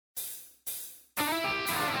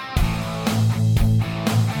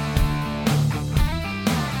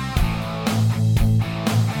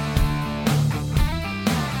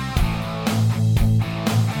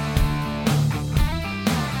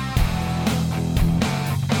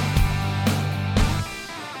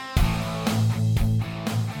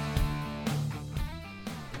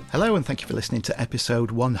Hello, and thank you for listening to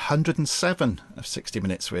episode 107 of 60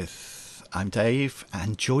 Minutes with. I'm Dave,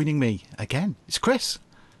 and joining me again is Chris.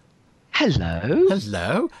 Hello.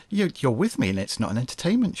 Hello. You're with me, and it's not an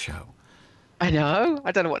entertainment show. I know.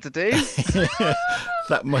 I don't know what to do.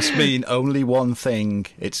 That must mean only one thing.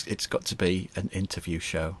 It's got to be an interview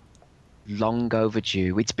show. Long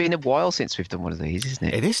overdue. It's been a while since we've done one of these, isn't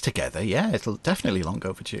it? It is together, yeah. It'll definitely long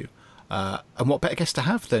overdue. And what better guest to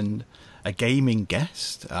have than a gaming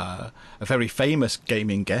guest, a very famous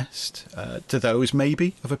gaming guest, to those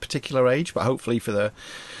maybe of a particular age, but hopefully for the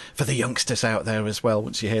youngsters out there as well.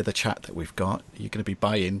 Once you hear the chat that we've got, you're going to be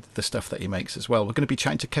buying the stuff that he makes as well. We're going to be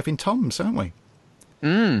chatting to Kevin Toms, aren't we?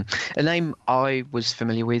 A name I was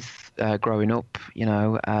familiar with growing up,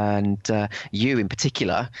 and you in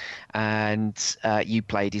particular, and you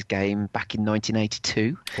played his game back in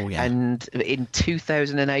 1982. Oh, yeah. And in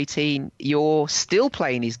 2018, you're still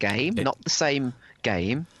playing his game, not the same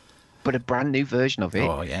game, but a brand new version of it.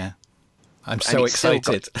 Oh, yeah. I'm so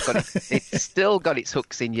excited. It's still got its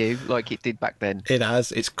hooks in you like it did back then. It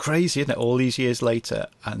has. It's crazy, isn't it? All these years later,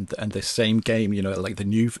 and the same game, like the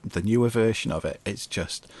newer version of it, it's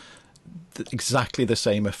just exactly the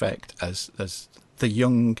same effect as the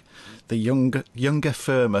younger,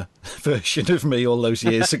 firmer version of me all those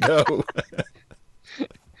years ago.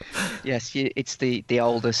 Yes, it's the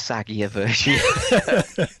older, saggier version.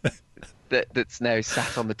 That's now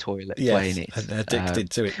sat on the toilet playing it, and addicted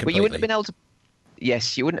to it completely. But you wouldn't have been able to.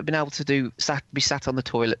 Yes, you wouldn't have been able to be sat on the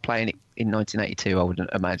toilet playing it in 1982. I wouldn't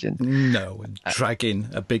imagine. No, and dragging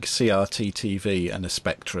a big CRT TV and a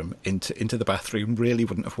Spectrum into the bathroom really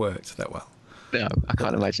wouldn't have worked that well. No, I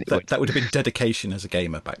can't imagine it would. That would have been dedication as a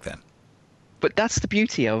gamer back then. But that's the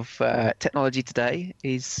beauty of technology today.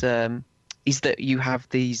 Is that you have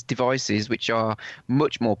these devices which are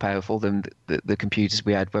much more powerful than the computers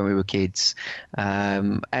we had when we were kids.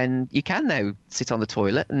 And you can now sit on the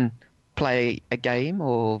toilet and play a game,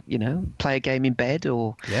 or, play a game in bed,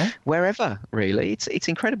 or wherever, really. It's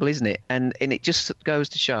incredible, isn't it? And it just goes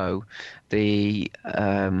to show the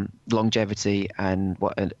longevity and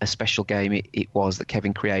what a special game it was that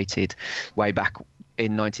Kevin created way back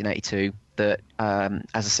in 1982. That, as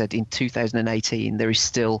I said, in 2018, there is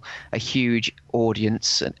still a huge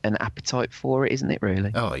audience and appetite for it, isn't it,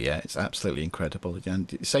 really? Oh, yeah, it's absolutely incredible.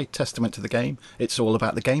 And you say testament to the game. It's all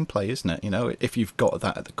about the gameplay, isn't it? If you've got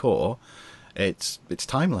that at the core, it's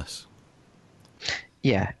timeless.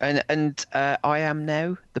 Yeah, and I am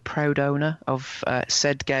now the proud owner of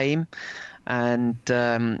said game. And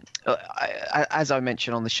as I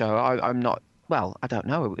mentioned on the show, I'm not... Well, I don't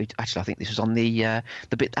know. Actually, I think this was on the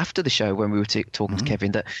bit after the show when we were talking to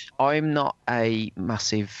Kevin, that I'm not a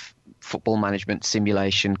massive football management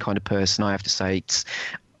simulation kind of person. I have to say,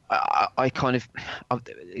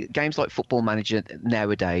 games like Football Manager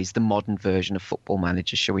nowadays, the modern version of Football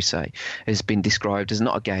Manager, shall we say, has been described as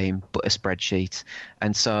not a game but a spreadsheet,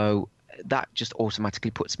 and so that just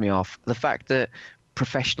automatically puts me off. The fact that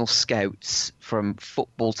professional scouts from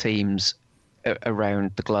football teams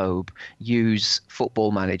around the globe use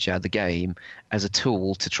Football Manager, the game, as a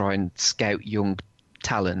tool to try and scout young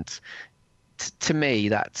talent. To me,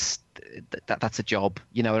 that's a job.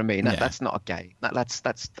 You know what I mean? That's not a game.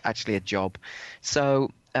 That's actually a job.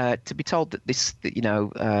 So to be told that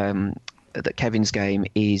that Kevin's game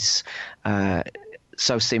is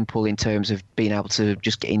so simple in terms of being able to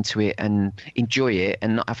just get into it and enjoy it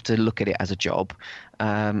and not have to look at it as a job,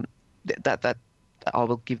 that I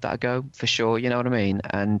will give that a go for sure. You know what I mean?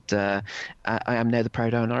 And I am now the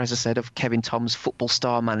proud owner, as I said, of Kevin Toms Football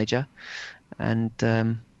Star Manager. And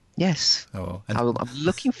yes, I'm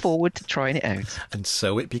looking forward to trying it out. And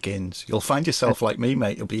so it begins. You'll find yourself like me,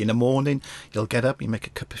 mate. You'll be in the morning, you'll get up, you make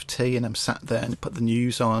a cup of tea, and I'm sat there and put the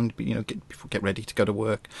news on, get ready to go to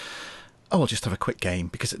work. I'll just have a quick game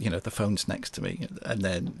because, the phone's next to me. And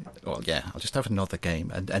then, I'll just have another game.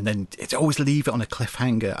 And then it's always leave it on a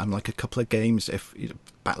cliffhanger. I'm like a couple of games, if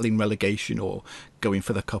battling relegation or going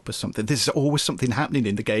for the cup or something. There's always something happening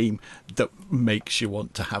in the game that makes you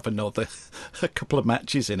want to have a couple of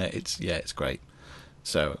matches in it. It's great.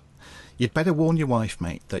 So you'd better warn your wife,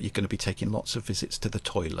 mate, that you're going to be taking lots of visits to the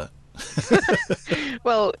toilet.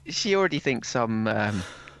 Well, she already thinks I'm...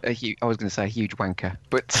 I was going to say a huge wanker,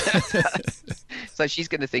 but so she's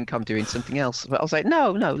going to think I'm doing something else. But I'll say,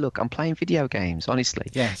 no, look, I'm playing video games, honestly.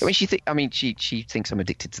 Yes. I mean, she thinks I'm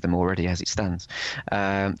addicted to them already as it stands.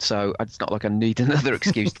 So it's not like I need another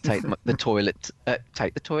excuse to take the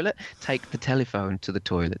telephone to the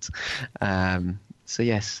toilet. So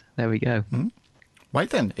yes, there we go. Mm-hmm. Right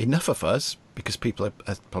then, enough of us, because people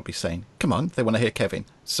are probably saying, come on, they want to hear Kevin.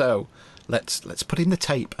 So let's put in the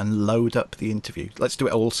tape and load up the interview. Let's do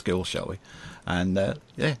it old school, shall we? And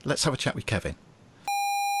yeah, let's have a chat with Kevin.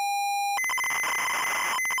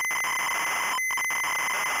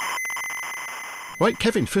 Right,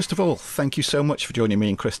 Kevin, first of all, thank you so much for joining me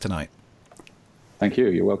and Chris tonight. Thank you.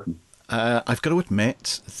 You're welcome. I've got to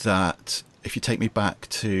admit that if you take me back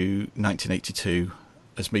to 1982,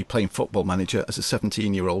 as me playing Football Manager as a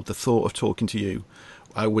 17-year-old, the thought of talking to you,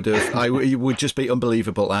 it would just be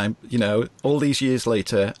unbelievable. All these years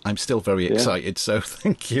later, I'm still very excited. So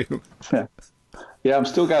thank you. Yeah, I'm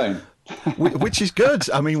still going. Which is good.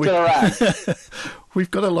 I mean,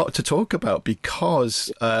 we've got a lot to talk about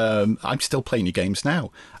because I'm still playing your games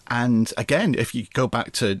now. And again, if you go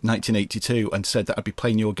back to 1982 and said that I'd be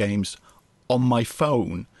playing your games on my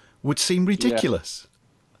phone, would seem ridiculous.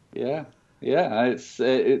 Yeah.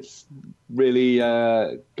 It's really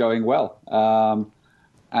going well.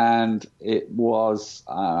 And it was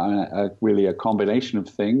really a combination of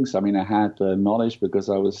things. I mean, I had the knowledge because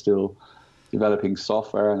I was still developing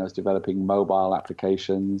software and I was developing mobile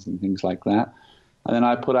applications and things like that. And then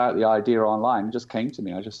I put out the idea online. It just came to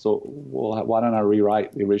me. I just thought, well, why don't I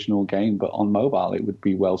rewrite the original game, but on mobile? It would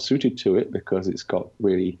be well suited to it because it's got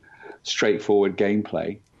really straightforward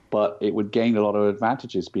gameplay, but it would gain a lot of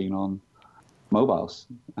advantages being on mobiles.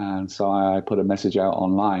 And so I put a message out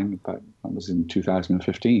online, but that was in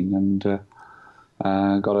 2015, and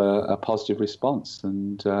got a positive response.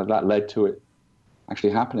 And that led to it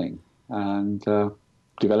actually happening, and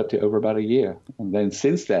developed it over about a year. And then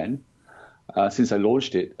since I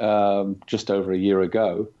launched it just over a year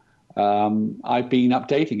ago, I've been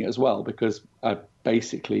updating it as well because I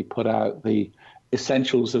basically put out the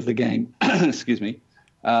essentials of the game, excuse me,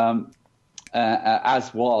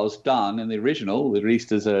 as was done in the original,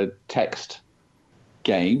 released as a text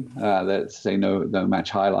game. Let's say no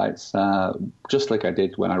match highlights, just like I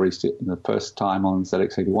did when I released it the first time on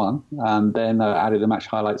ZX81. And then added the match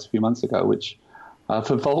highlights a few months ago, which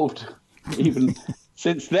have evolved even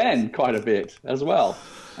since then quite a bit as well.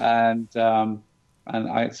 And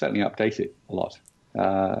I certainly update it a lot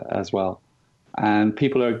as well. And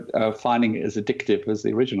people are finding it as addictive as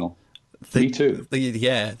the original. Me too.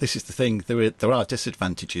 Yeah, this is the thing. There are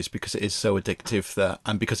disadvantages because it is so addictive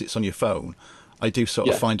and because it's on your phone, I do sort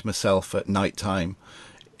of find myself at night time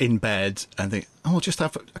in bed and think, I'll just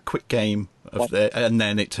have a quick game and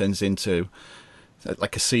then it turns into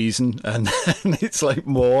like a season, and then it's like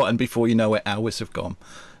more, and before you know it, hours have gone.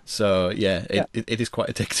 So it is quite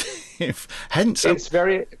addictive. Hence, it's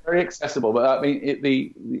very, very accessible. But I mean,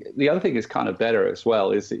 the other thing is kind of better as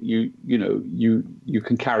well. Is that you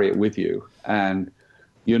can carry it with you, and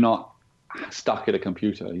you're not stuck at a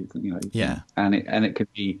computer. And it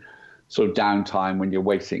could be sort of downtime when you're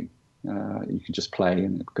waiting. You can just play,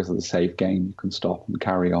 and because of the save game, you can stop and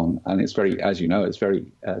carry on. And it's very, as you know, it's very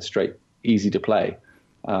straight, easy to play,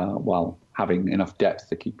 while having enough depth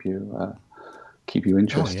to keep you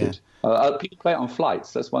interested. People play it on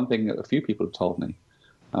flights. That's one thing that a few people have told me,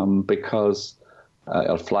 because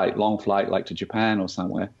a long flight like to Japan or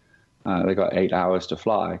somewhere, they got 8 hours to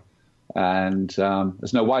fly, and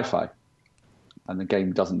there's no Wi-Fi, and the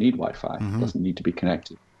game doesn't need Wi-Fi. It doesn't need to be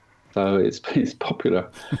connected. So it's popular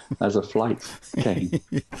as a flight game.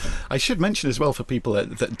 I should mention as well for people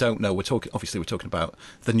that don't know, we're talking about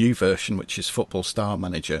the new version, which is Football Star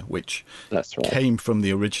Manager, which came from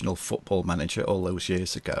the original Football Manager all those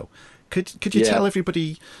years ago. Could you tell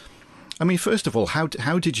everybody? I mean, first of all, how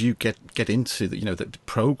did you get into the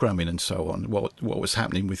programming and so on? What was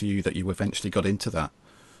happening with you that you eventually got into that?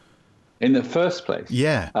 In the first place,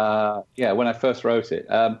 when I first wrote it.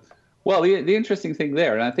 Well, the interesting thing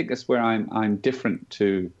there, and I think that's where I'm different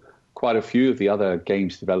to quite a few of the other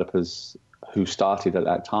games developers who started at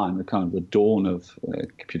that time, the kind of the dawn of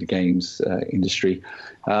computer games industry.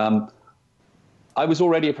 I was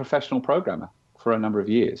already a professional programmer for a number of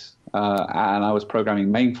years, and I was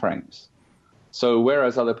programming mainframes. So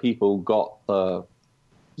whereas other people got the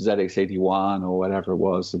ZX81 or whatever it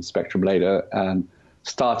was and Spectrum later and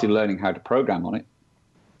started learning how to program on it,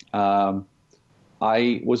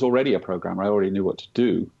 I was already a programmer. I already knew what to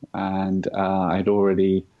do, and I'd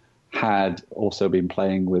already had also been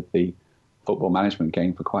playing with the football management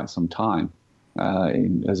game for quite some time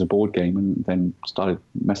as a board game, and then started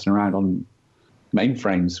messing around on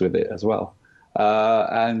mainframes with it as well,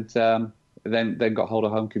 and then got hold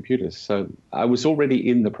of home computers. So I was already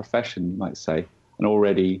in the profession, you might say, and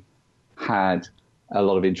already had a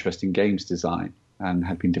lot of interest in games design and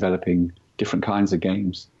had been developing different kinds of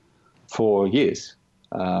games for years,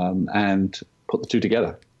 and put the two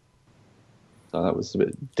together. So that was a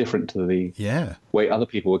bit different to the way other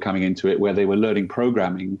people were coming into it, where they were learning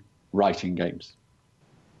programming writing games.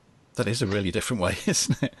 That is a really different way,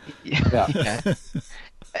 isn't it? Yeah.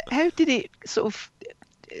 How did it sort of,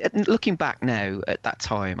 looking back now at that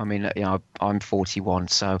time, I mean, I'm 41,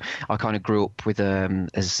 so I kind of grew up with a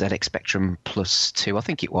ZX Spectrum Plus 2, I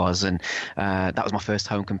think it was, and that was my first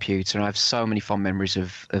home computer, and I have so many fond memories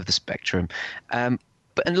of the Spectrum. And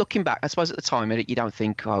looking back, I suppose at the time, you don't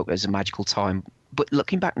think, oh, it was a magical time. But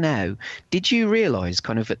looking back now, did you realise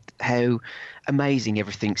kind of how amazing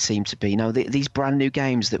everything seemed to be? You know, these brand new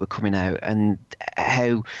games that were coming out, and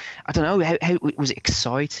how, I don't know, how was it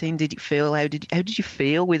exciting? Did it feel? How did you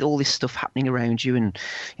feel with all this stuff happening around you, and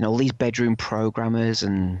all these bedroom programmers,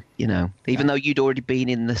 and even though you'd already been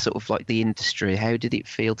in the sort of like the industry, how did it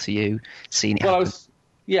feel to you seeing it happen? I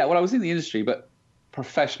was in the industry, but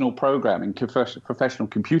professional programming, professional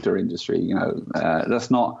computer industry.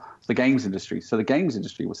 That's not the games industry. So the games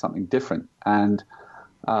industry was something different, and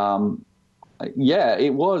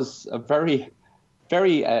it was a very,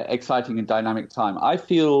 very exciting and dynamic time. I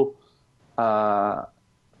feel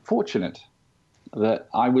fortunate that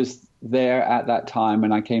I was there at that time,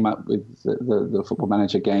 and I came up with the Football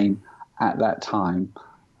Manager game at that time,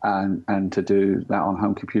 and to do that on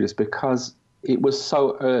home computers, because it was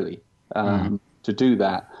so early to do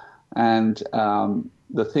that. And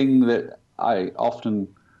the thing that I often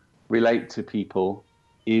relate to people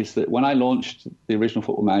is that when I launched the original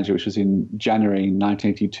Football Manager, which was in January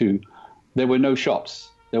 1982, there were no shops.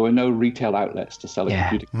 There were no retail outlets to sell a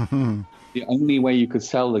computer. Mm-hmm. The only way you could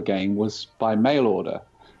sell the game was by mail order,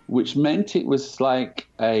 which meant it was like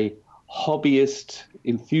a hobbyist,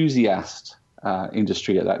 enthusiast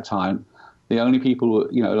industry at that time. The only people,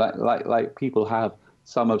 like people have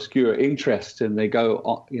some obscure interest and they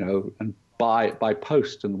go, and buy it by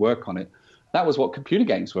post and work on it. That was what computer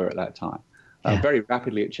games were at that time. Very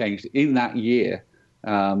rapidly it changed. In that year,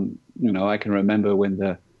 I can remember when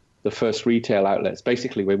the first retail outlets,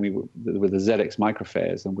 basically when we were with the ZX Micro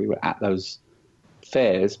Fairs, and we were at those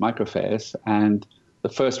micro fairs, and the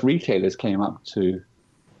first retailers came up to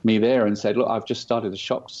me there and said, look, I've just started a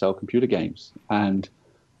shop to sell computer games, and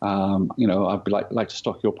I'd like to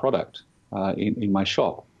stock your product in my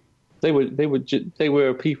shop. They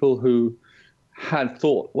were people who had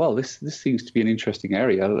thought, well, this seems to be an interesting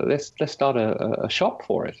area. Let's start a shop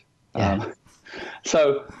for it. Yeah.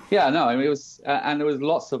 It was, and there was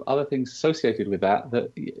lots of other things associated with that.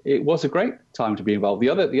 That it was a great time to be involved. The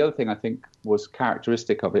other thing I think was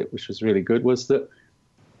characteristic of it, which was really good, was that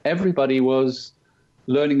everybody was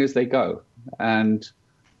learning as they go, and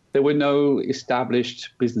there were no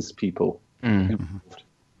established business people involved.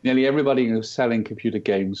 Nearly everybody who was selling computer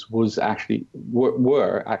games were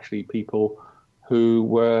actually people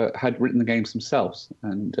who had written the games themselves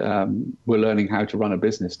and were learning how to run a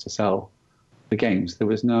business to sell the games. There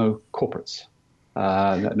was no corporates,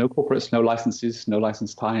 no licenses, no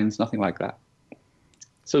license tie-ins, nothing like that.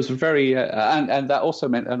 So it's very, and that also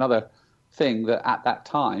meant another thing, that at that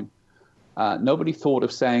time, nobody thought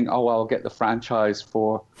of saying, oh, I'll get the franchise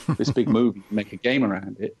for this big movie and make a game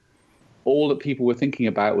around it. All that people were thinking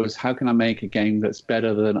about was, how can I make a game that's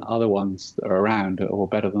better than other ones that are around, or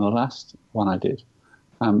better than the last one I did?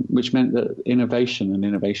 Which meant that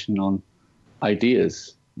innovation on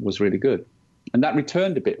ideas was really good. And that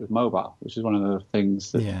returned a bit with mobile, which is one of the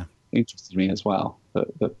things that interested me as well,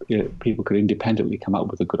 that people could independently come up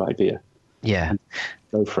with a good idea. Yeah. And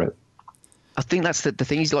go for it. I think that's the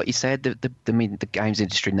thing is, like you said, the games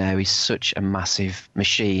industry now is such a massive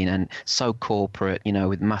machine and so corporate,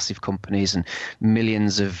 with massive companies and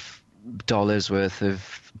millions of dollars worth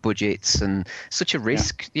of budgets, and such a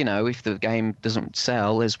risk. If the game doesn't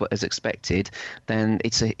sell as expected, then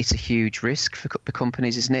it's a huge risk for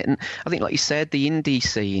companies, isn't it? And I think, like you said, the indie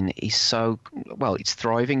scene is it's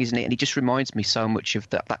thriving, isn't it? And it just reminds me so much of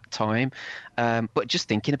that time. But just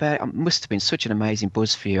thinking about it must have been such an amazing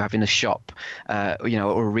buzz for you, having a shop,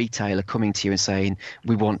 or a retailer coming to you and saying,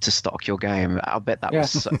 we want to stock your game. I bet that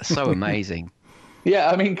was so amazing. Yeah,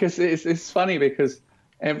 I mean, because it's funny, because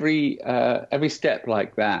every step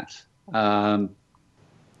like that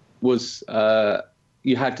was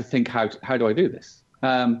you had to think, how do I do this?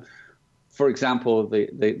 For example,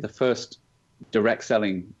 the first direct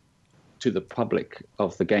selling to the public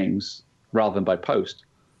of the games, rather than by post,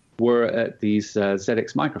 were at these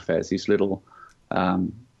ZX Micro Fairs, these little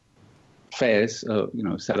fairs,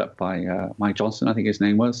 set up by Mike Johnson, I think his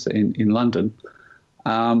name was, in London.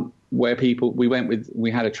 Where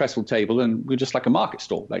we had a trestle table, and we were just like a market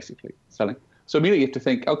stall, basically, selling. So immediately you have to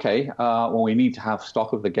think, okay, we need to have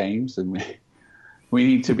stock of the games, and we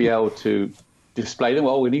need to be able to display them.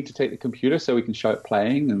 Well, we need to take the computer so we can show it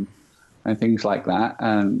playing, and and things like that.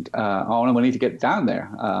 And oh, no, we need to get down there.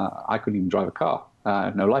 I couldn't even drive a car,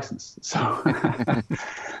 no license. So,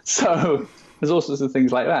 so there's all sorts of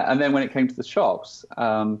things like that. And then when it came to the shops,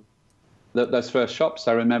 those first shops,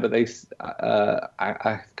 I remember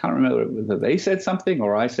I can't remember whether they said something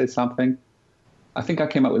or I said something. I think I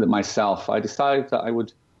came up with it myself. I decided that I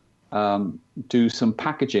would do some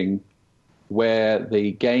packaging where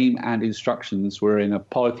the game and instructions were in a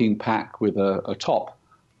polythene pack with a top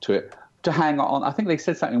to it to hang on. I think they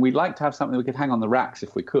said something. We'd like to have something we could hang on the racks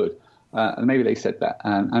if we could. And maybe they said that.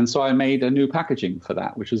 And so I made a new packaging for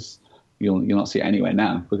that, which is, you'll not see it anywhere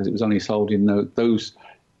now because it was only sold in those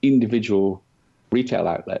individual retail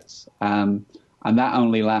outlets. And that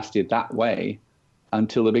only lasted that way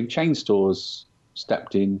until the big chain stores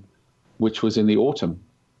stepped in, which was in the autumn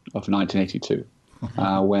of 1982.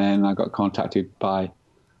 When I got contacted by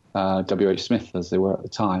W.H. Smith, as they were at the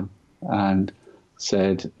time, and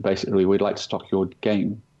said, basically, we'd like to stock your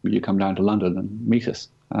game. Will you come down to London and meet us?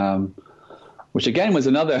 Which, again, was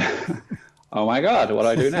another, oh, my God, what do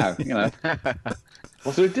I do now? You know,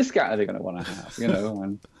 what sort of discount are they going to want to have, you know,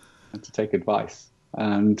 and to take advice.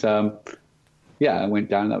 And, I went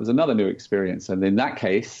down. That was another new experience. And in that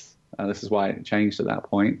case, and this is why it changed at that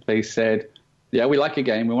point, they said, yeah, we like your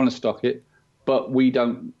game. We want to stock it. But we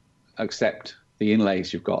don't accept the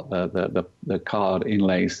inlays you've got, the card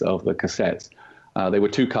inlays of the cassettes. They were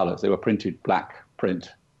two colors. They were printed black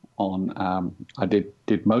print on. I did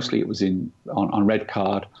mostly it was on red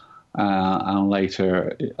card, and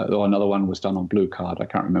later another one was done on blue card. I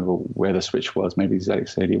can't remember where the switch was. Maybe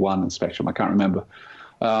ZX81 and Spectrum. I can't remember.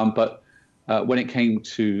 But when it came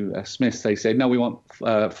to Smiths, they said no. We want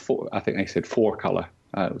four. I think they said 4-color.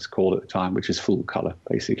 It was called at the time, which is full color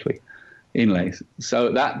basically. Inlays.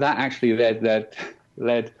 So that actually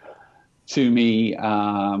led to me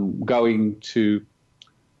going to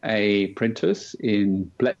a printers in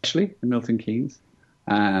Bletchley in Milton Keynes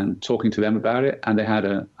and talking to them about it. And they had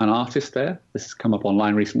an artist there. This has come up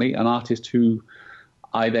online recently. An artist who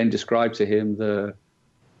I then described to him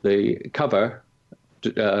the cover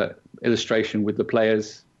illustration with the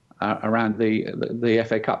players around the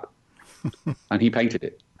FA Cup, and he painted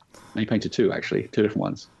it. And he painted two different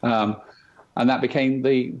ones. And that became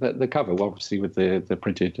the cover, well, obviously with the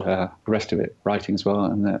printed rest of it, writing as well,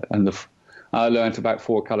 and I learned about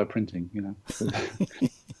 4-color printing, you know,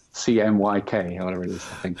 CMYK, or whatever it is,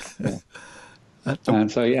 I think. Yeah.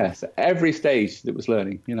 And so yes, every stage that was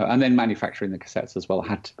learning, you know, and then manufacturing the cassettes as well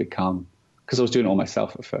had to become, because I was doing it all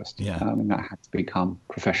myself at first. Yeah, that had to become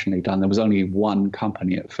professionally done. There was only one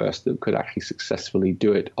company at first that could actually successfully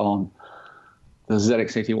do it on the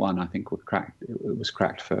ZX81. I think it was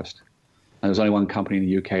cracked first. And there was only one company in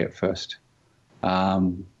the UK at first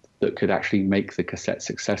that could actually make the cassette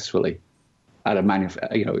successfully out of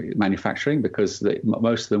manufacturing, because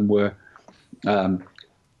most of them were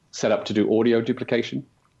set up to do audio duplication,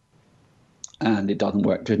 and it didn't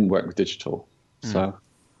work with digital. So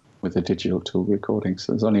with the digital tool recording,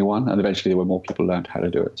 so there's only one, and eventually there were more people learned how to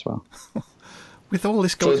do it as well. With all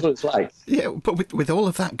this going, so that's what it's like. Yeah, but with all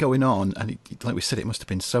of that going on, and like we said, it must have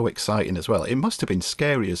been so exciting as well. It must have been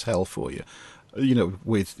scary as hell for you, you know,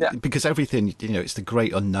 because everything, you know, it's the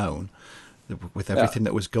great unknown with everything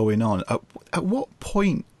that was going on. At what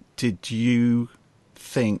point did you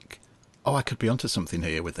think, oh, I could be onto something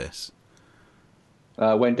here with this?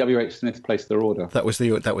 When W.H. Smith placed their order. That was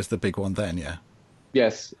the big one then, yeah.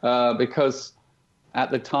 Yes, because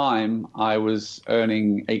at the time, I was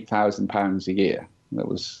earning £8,000 a year. That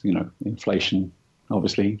was, you know, inflation.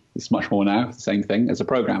 Obviously, it's much more now. The same thing as a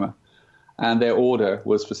programmer, and their order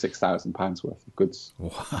was for £6,000 worth of goods.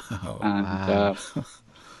 Wow! And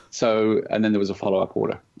so, and then there was a follow-up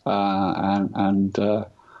order, and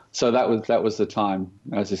so that was the time,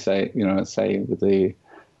 as I say, you know,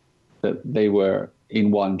 that they were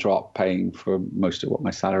in one drop paying for most of what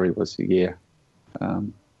my salary was a year.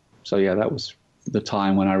 So yeah, that was the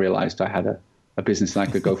time when I realized I had a business and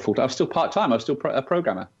I could go full time. I was still part time. I was still a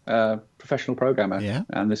programmer, professional programmer. Yeah.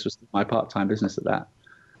 And this was my part time business at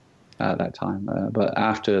that time. But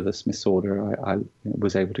after the Smiths order, I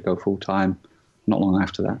was able to go full time not long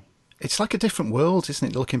after that. It's like a different world, isn't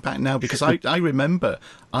it, looking back now? Because I remember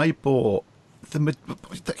I bought the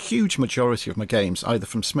huge majority of my games either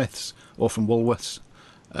from Smiths or from Woolworths.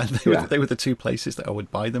 And they were the two places that I would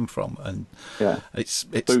buy them from, and it's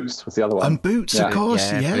Boots was the other one, and Boots, of course,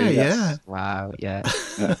 yeah. Wow, yeah.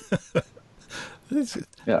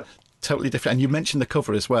 totally different. And you mentioned the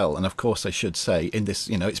cover as well. And of course, I should say, in this,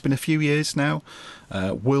 it's been a few years now,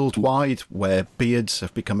 worldwide, where beards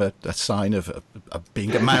have become a sign of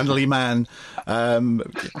being a manly man.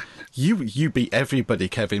 You beat everybody,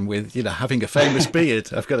 Kevin, with having a famous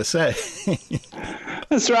beard, I've got to say.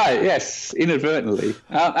 That's right. Yes, inadvertently.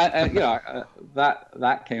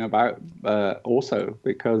 That came about also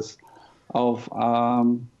because of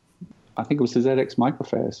I think it was the ZX Micro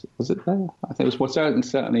Fairs. Was it there? I think it was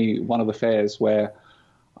certainly one of the fairs where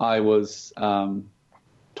I was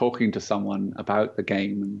talking to someone about the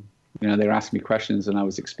game, and they were asking me questions, and I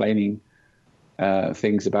was explaining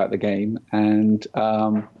things about the game, and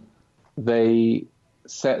they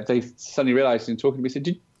suddenly realized in talking to me, said,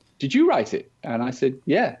 Did you write it? And I said,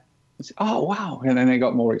 yeah. I said, oh, wow. And then they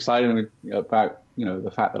got more excited about,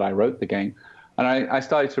 the fact that I wrote the game. And I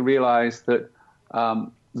started to realize that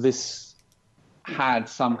this had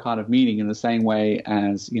some kind of meaning in the same way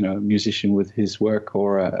as, a musician with his work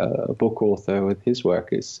or a book author with his work.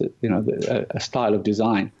 It's, a style of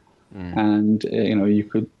design. And,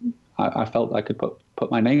 I felt I could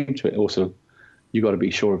put my name to it. Also, you got to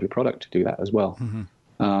be sure of your product to do that as well. Mm-hmm.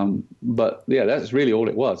 But yeah, that's really all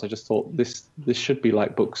it was. I just thought this should be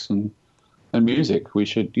like books and music. We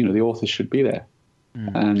should, the authors should be there.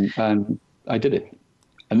 And I did it.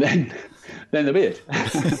 And then the beard,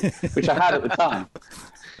 which I had at the time,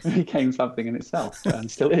 became something in itself and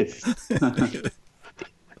still is.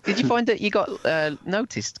 Did you find that you got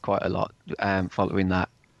noticed quite a lot following that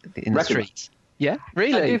in the streets? Yeah,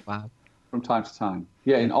 really? Wow. From time to time.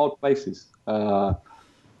 Yeah, in odd places.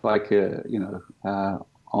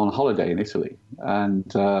 On holiday in Italy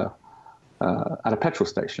and at a petrol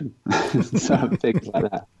station, so things like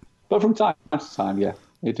that. But from time to time, yeah,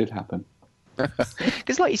 it did happen.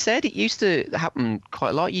 Because like you said, it used to happen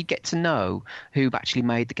quite a lot. You'd get to know who actually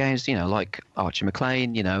made the games, like Archie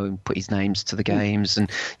McLean, and put his names to the games, and,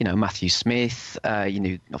 Matthew Smith,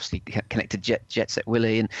 obviously connected Jet Set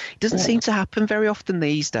Willie, and it doesn't seem to happen very often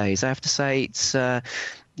these days. I have to say it's...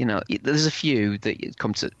 there's a few that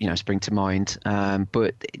come to spring to mind,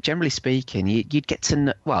 but generally speaking, you'd get to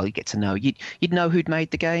know. You'd know who'd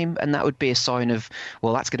made the game, and that would be a sign of,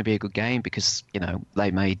 well, that's going to be a good game because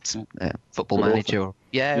they made Football Manager, or.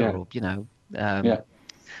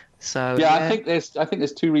 So I think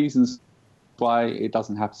there's two reasons why it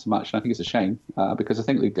doesn't happen so much, and I think it's a shame because I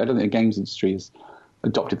don't think the games industry has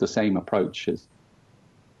adopted the same approach as,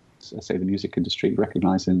 say, the music industry,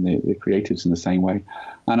 recognizing the creatives in the same way.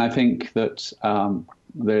 And I think that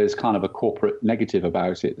there's kind of a corporate negative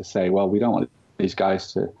about it to say, well, we don't want these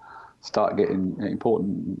guys to start getting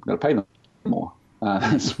important, we've got to pay them more.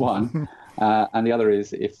 That's one. And the other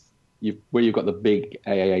is where you've got the big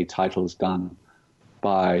AAA titles done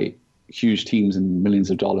by huge teams and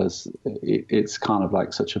millions of dollars, it's kind of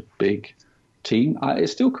like such a big team. It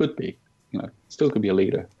still could be, still could be a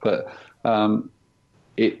leader, but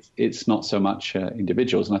it's not so much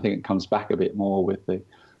individuals, and I think it comes back a bit more with the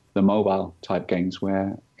mobile type games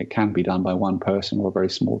where it can be done by one person or a very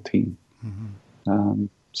small team. Mm-hmm.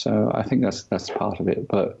 So I think that's part of it,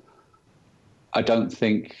 but I don't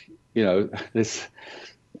think this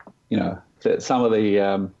that some of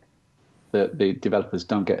the developers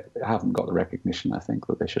haven't got the recognition I think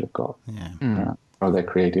that they should have got for their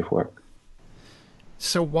creative work.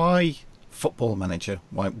 So why Football Manager?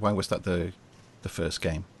 Why was that the first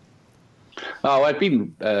game? Oh,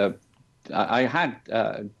 I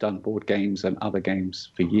had done board games and other games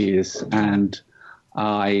for years, and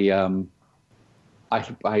I'd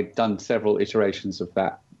done several iterations of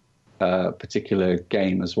that particular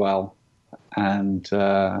game as well, and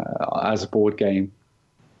as a board game.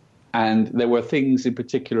 And there were things in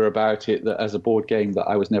particular about it that, as a board game, that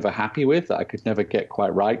I was never happy with, that I could never get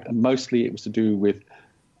quite right. And mostly it was to do with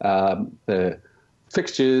the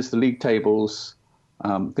fixtures, the league tables,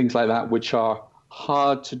 things like that, which are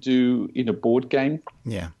hard to do in a board game.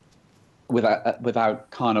 Yeah. Without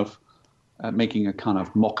kind of making a kind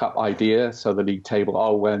of mock-up idea. So the league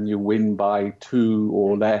table, when you win by 2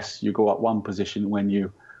 or less, you go up 1 position. When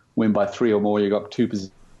you win by 3 or more, you go up 2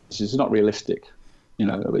 positions. It's not realistic.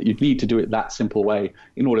 But you'd need to do it that simple way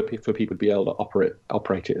in order for people to be able to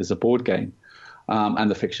operate it as a board game. And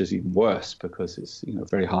the fixture's even worse because it's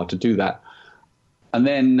very hard to do that. And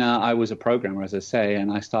then I was a programmer, as I say,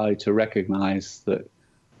 and I started to recognize that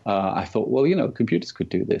I thought, well, computers could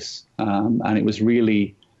do this. And it was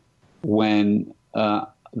really when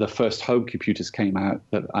the first home computers came out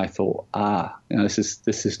that I thought,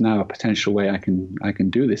 this is now a potential way I can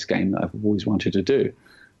do this game that I've always wanted to do.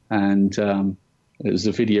 And it was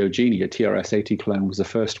a Video Genie, a TRS-80 clone was the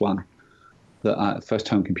first one, first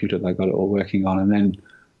home computer that I got it all working on. And then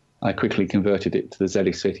I quickly converted it to the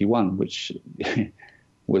ZX81, which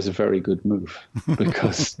was a very good move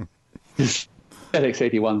because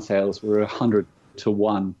ZX81 sales were 100 to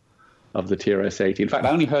 1 of the TRS-80. In fact, I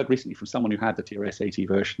only heard recently from someone who had the TRS-80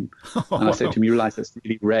 version, and I said to him, "You realize that's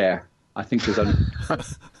really rare. I think there's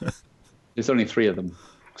only 3 of them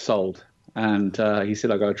sold." And he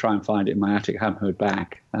said, "I got to try and find it in my attic. I haven't heard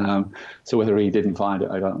back." So whether he didn't find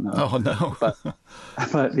it, I don't know. Oh no!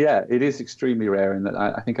 but yeah, it is extremely rare in that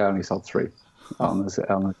I think I only sold 3 on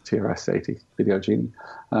the TRS-80 Video Genie.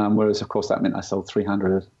 Whereas, of course, that meant I sold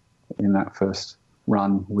 300 in that first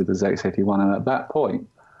run with the ZX81. And at that point,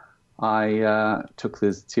 I took the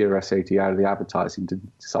TRS-80 out of the advertising to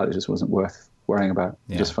decide it just wasn't worth worrying about.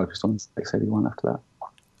 Yeah. Just focused on the ZX81 after that.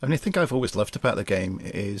 I mean, I think I've always loved about the game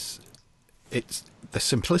is it's the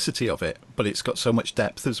simplicity of it, but it's got so much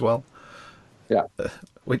depth as well. Yeah.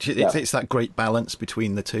 It's that great balance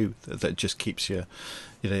between the two that just keeps you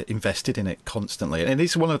invested in it constantly. And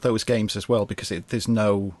it's one of those games as well because there's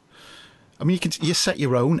no... I mean, you set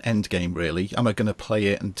your own end game, really. Am I going to play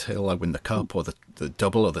it until I win the cup or the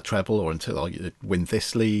double or the treble or until I win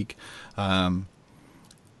this league? So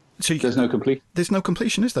there's no completion. There's no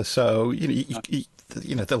completion, is there? So,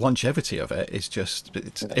 the longevity of it is just,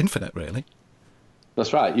 it's infinite, really.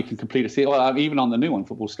 That's right. You can complete a season. Well, even on the new one,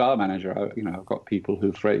 Football Star Manager, I've got people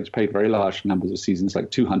who've played very large numbers of seasons, like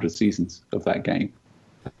 200 seasons of that game,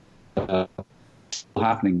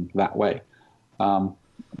 happening that way.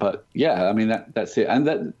 But yeah, I mean that's it.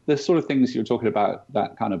 And the sort of things you're talking about,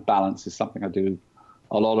 that kind of balance, is something I do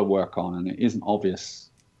a lot of work on, and it isn't obvious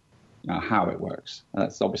how it works.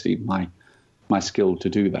 That's obviously my skill to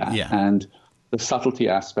do that. Yeah. And the subtlety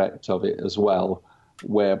aspect of it as well,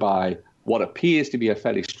 whereby what appears to be a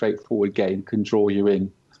fairly straightforward game can draw you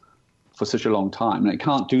in for such a long time. And it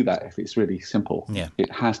can't do that if it's really simple. Yeah.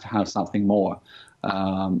 It has to have something more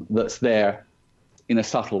that's there in a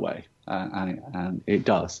subtle way. And it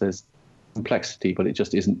does. There's complexity, but it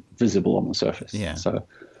just isn't visible on the surface. Yeah. So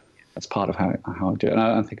that's part of how I do it. And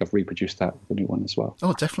I think I've reproduced that with the new one as well.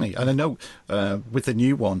 Oh, definitely. And I know with the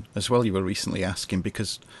new one as well, you were recently asking,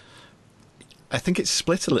 because I think it's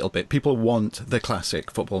split a little bit. People want the classic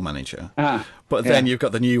Football Manager, but then you've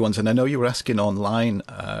got the new ones. And I know you were asking online,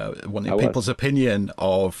 wanting people's opinion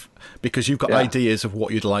of, because you've got ideas of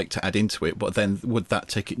what you'd like to add into it, but then would that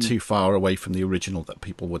take it too far away from the original that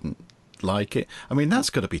people wouldn't like it? I mean, that's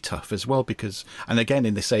got to be tough as well, because, and again,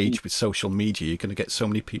 in this age with social media, you're going to get so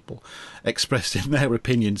many people expressing their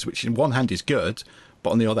opinions, which in one hand is good,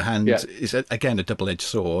 but on the other hand is, again, a double-edged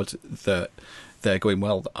sword that they're going,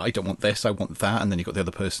 well, I don't want this, I want that. And then you've got the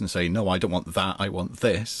other person saying, no, I don't want that, I want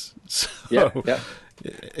this. So,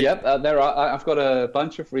 there are. I've got a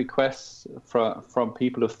bunch of requests from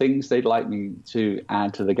people of things they'd like me to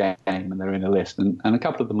add to the game, and they're in a list. And a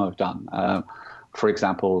couple of them I've done. For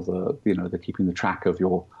example, the keeping the track of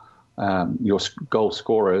your goal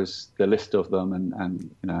scorers, the list of them, and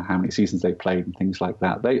how many seasons they played and things like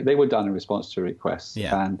that. They were done in response to requests,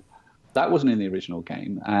 and that wasn't in the original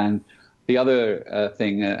game. And the other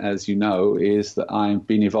thing, as you know, is that I've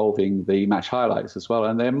been evolving the match highlights as well,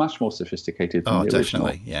 and they're much more sophisticated than the original.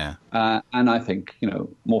 Definitely, yeah. And I think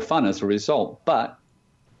more fun as a result. But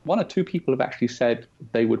one or two people have actually said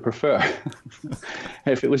they would prefer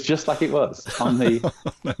if it was just like it was on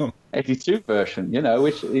the 82 version,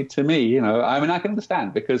 which to me, I mean, I can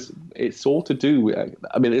understand, because it's all to do with,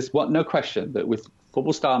 I mean, it's no question that with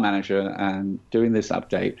Football Star Manager and doing this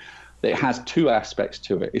update, it has two aspects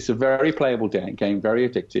to it. It's a very playable game, very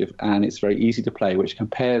addictive, and it's very easy to play, which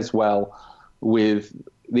compares well with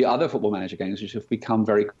the other Football Manager games, which have become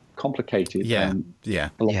very complicated.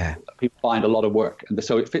 People find a lot of work. And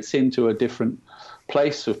so it fits into a different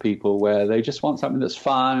place for people where they just want something that's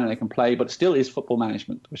fun and they can play, but still is football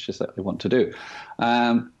management, which is what they want to do.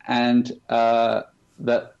 That's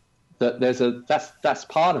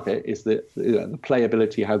part of it, is the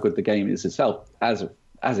playability, how good the game is itself as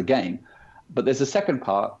a game. But there's a second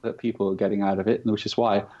part that people are getting out of it, which is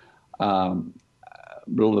why all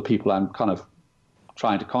the people I'm kind of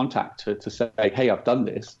trying to contact to say, hey, I've done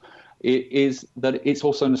this, is that it's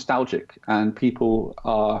also nostalgic, and people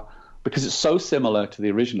are, because it's so similar to the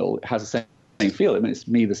original, it has the same feel. I mean, it's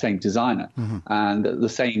the same designer, and the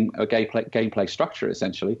same gameplay structure,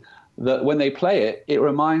 essentially, that when they play it, it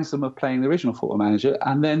reminds them of playing the original Football Manager,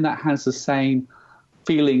 and then that has the same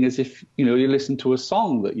feeling as if you listen to a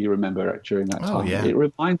song that you remember during that time. It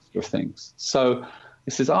reminds you of things. So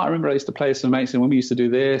it says, I remember I used to play with some mates, and when we used to do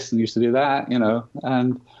this and used to do that,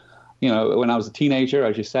 and when I was a teenager,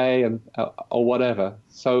 as you say, and or whatever.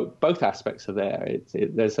 So both aspects are there.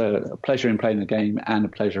 There's a pleasure in playing the game and a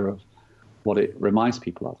pleasure of what it reminds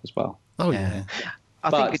people of as well. Oh yeah.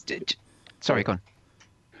 Sorry, go on.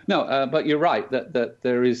 No, but you're right that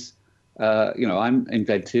there is, I'm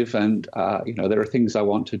inventive, and there are things I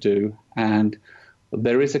want to do, and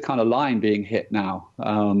there is a kind of line being hit now,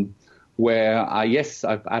 where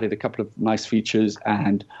I've added a couple of nice features,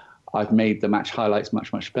 and I've made the match highlights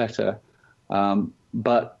much better.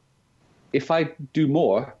 But if I do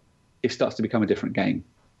more, it starts to become a different game,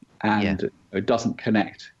 and it doesn't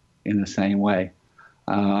connect in the same way.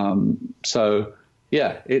 So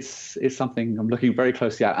yeah, it's something I'm looking very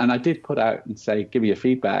closely at. And I did put out and say, give me your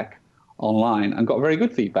feedback online, and got very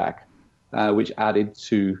good feedback, which added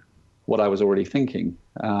to what I was already thinking.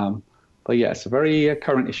 But yeah, it's a very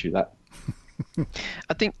current issue, that.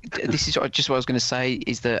 I think this is just what I was going to say,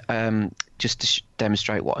 is that just to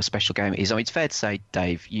demonstrate what a special game it is. I mean, it's fair to say,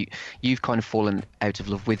 Dave, you've kind of fallen out of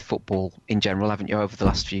love with football in general, haven't you, over the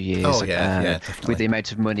last few years? Oh, yeah, definitely. With the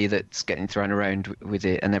amount of money that's getting thrown around with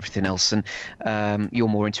it and everything else. And you're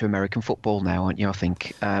more into American football now, aren't you, I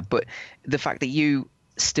think? But the fact that you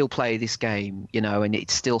still play this game, and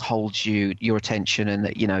it still holds your attention, and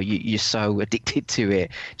that you're so addicted to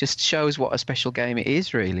it, just shows what a special game it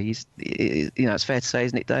is. Really, it's fair to say,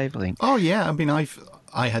 isn't it, Dave? I think. Oh yeah, I mean, I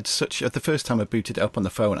had the first time I booted it up on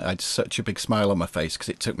the phone, I had such a big smile on my face, because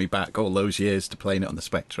it took me back all those years to playing it on the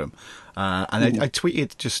Spectrum, and I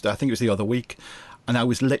tweeted I think it was the other week, and I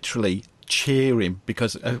was literally cheering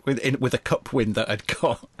because with a cup win that I'd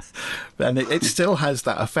got, and it still has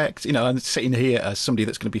that effect. I'm sitting here as somebody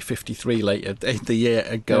that's going to be 53 later in the year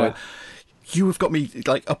and going, you have got me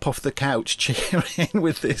like up off the couch cheering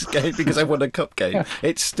with this game because I won a cup game. Yeah.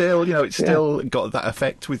 It's still, still got that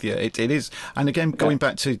effect with you. It is. And again, going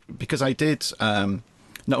back to, because I did, not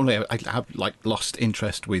only I have lost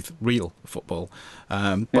interest with real football,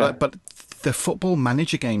 but the Football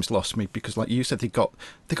Manager games lost me, because, like you said, they got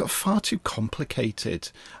far too complicated,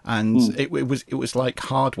 and it was like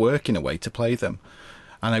hard work in a way to play them.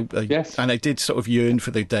 And I did sort of yearn for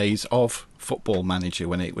the days of Football Manager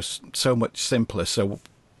when it was so much simpler. So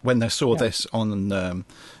when I saw this on,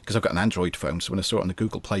 because I've got an Android phone, so when I saw it on the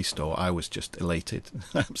Google Play Store, I was just elated,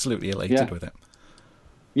 absolutely elated with it.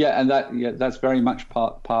 Yeah, and that's very much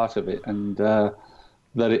part of it, and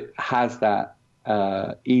that it has that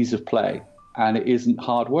ease of play, and it isn't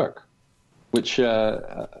hard work, which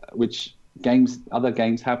other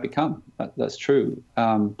games have become. That's true.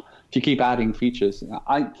 If you keep adding features,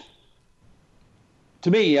 to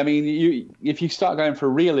me, I mean, if you start going for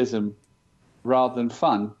realism rather than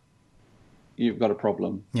fun, you've got a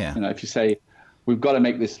problem. Yeah. If you say we've got to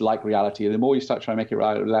make this like reality, the more you start trying to make it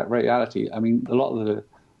like reality, I mean, a lot of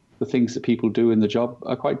the things that people do in the job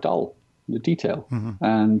are quite dull, the detail,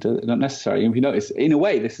 and not necessary. And if you notice, in a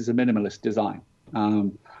way, this is a minimalist design,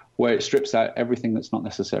 where it strips out everything that's not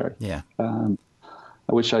necessary. Yeah.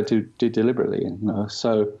 Which I did deliberately.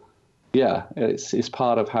 So yeah, it's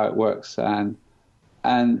part of how it works,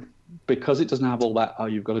 and because it doesn't have all that,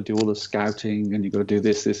 you've got to do all the scouting, and you've got to do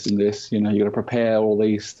this and this. You've got to prepare all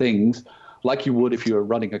these things like you would if you were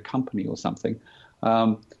running a company or something.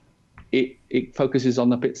 It focuses on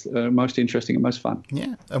the bits that are most interesting and most fun.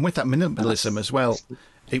 Yeah, and with that minimalism as well,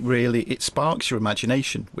 it sparks your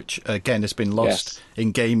imagination, which again has been lost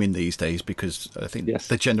in gaming these days, because I think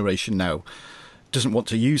the generation now doesn't want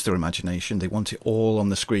to use their imagination; they want it all on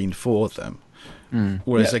the screen for them.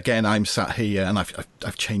 Whereas again, I'm sat here and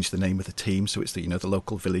I've changed the name of the team, so it's the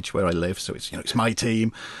local village where I live, so it's it's my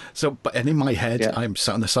team. So, and in my head, I'm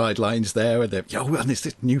sat on the sidelines there, and and there's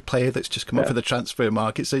this new player that's just come up for the transfer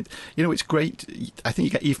market. So it's great. I think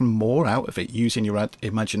you get even more out of it using your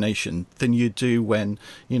imagination than you do when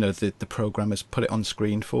the programmers put it on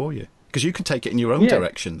screen for you, because you can take it in your own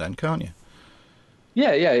direction then, can't you?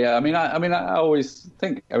 Yeah. I mean, I always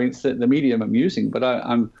think, it's the medium I'm using, but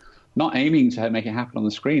I'm not aiming to make it happen on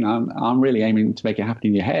the screen. I'm really aiming to make it happen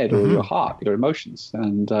in your head or your heart, your emotions,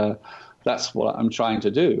 and that's what I'm trying to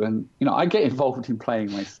do. And I get involved in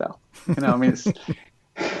playing myself.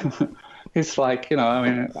 It's like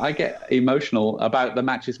I get emotional about the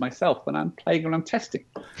matches myself when I'm playing and I'm testing,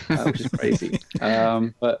 which is crazy.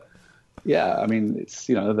 But yeah, it's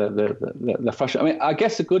the frustration. I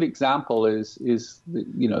guess a good example is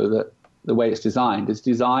the way it's designed. It's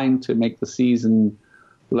designed to make the season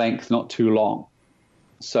length not too long,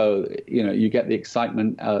 so you get the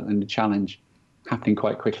excitement and the challenge happening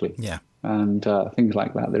quite quickly. Yeah, and things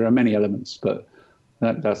like that. There are many elements, but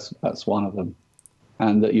that's one of them,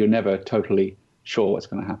 and that you're never totally sure what's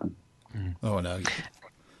going to happen. Oh no.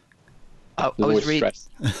 I was reading.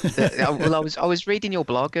 I was reading your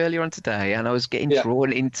blog earlier on today, and I was getting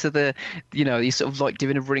drawn into the, you sort of like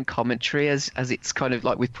doing a running commentary as it's kind of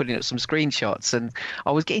like we're putting up some screenshots, and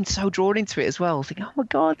I was getting so drawn into it as well, thinking, oh my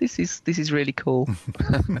god, this is really cool.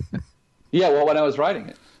 Yeah, well, when I was writing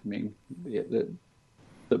it, I mean,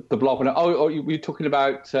 the blog. You're talking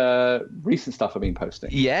about recent stuff I've been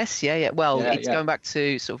posting. Yes, yeah. Well, it's going back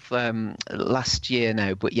to sort of last year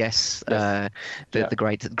now, but yes. The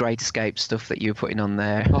Great Escape stuff that you were putting on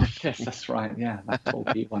there. Oh yes, that's right. Yeah, that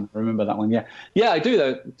talky one. I remember that one. Yeah. I do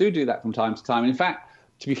that from time to time. In fact,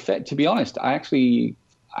 to be honest, I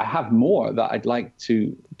have more that I'd like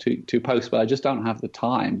to post, but I just don't have the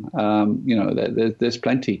time. There's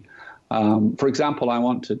plenty. For example, I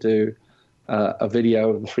want to do a video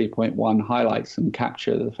of the 3.1 highlights and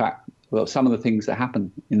capture the fact, some of the things that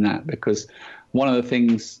happen in that, because one of the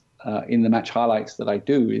things in the match highlights that I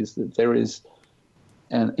do is that there is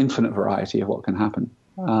an infinite variety of what can happen,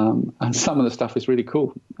 and some of the stuff is really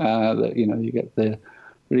cool. That you get the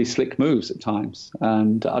really slick moves at times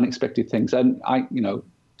and unexpected things, and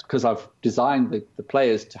because I've designed the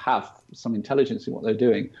players to have some intelligence in what they're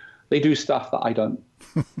doing, they do stuff that I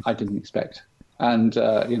didn't expect. And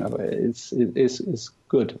it's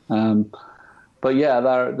good. But yeah,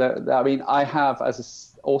 I mean, I have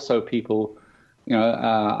also people.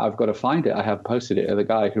 I've got to find it. I have posted it. The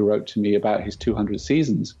guy who wrote to me about his 200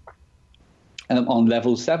 seasons, on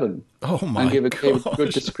level 7. Oh my! And gave a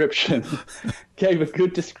good description. Gave a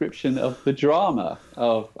good description of the drama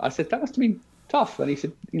of. I said that must have been tough, and he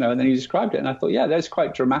said, and then he described it, and I thought, yeah, that's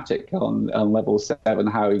quite dramatic on level 7.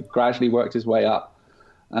 How he gradually worked his way up.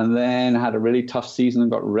 And then had a really tough season and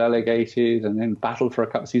got relegated, and then battled for a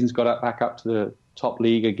couple of seasons, got back up to the top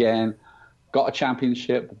league again, got a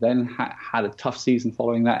championship, then had a tough season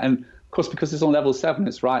following that. And of course, because it's on level 7,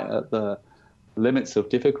 it's right at the limits of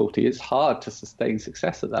difficulty. It's hard to sustain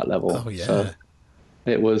success at that level. Oh yeah. So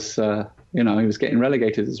it was, he was getting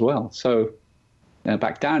relegated as well. So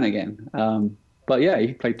back down again. But yeah,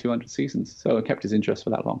 he played 200 seasons, so it kept his interest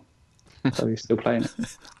for that long. So he's still playing it.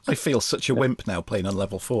 I feel such a wimp now playing on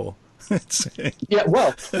level 4. Yeah,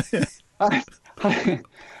 well, I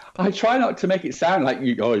try not to make it sound like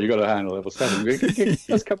you got to handle level 7. It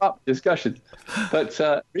does come up in discussions, but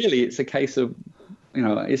really, it's a case of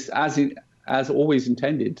it's as always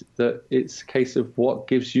intended, that it's a case of what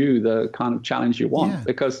gives you the kind of challenge you want. Yeah.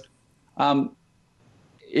 Because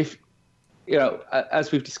if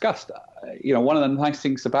as we've discussed. One of the nice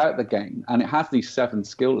things about the game, and it has these 7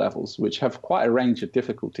 skill levels, which have quite a range of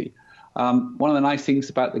difficulty. One of the nice things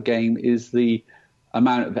about the game is the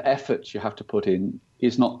amount of effort you have to put in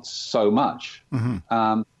is not so much.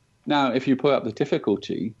 Mm-hmm. Now, if you put up the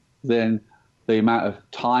difficulty, then the amount of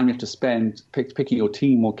time you have to spend picking your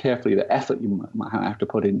team more carefully, the effort you might have to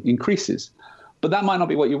put in increases. But that might not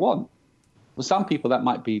be what you want. For some people, that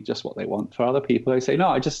might be just what they want. For other people, they say,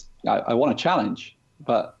 no, I want a challenge,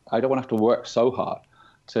 but I don't want to have to work so hard.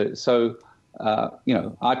 I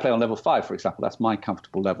play on level 5, for example. That's my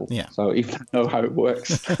comfortable level. Yeah. So even I know how it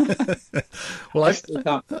works. Well, I still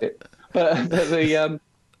can't do it. But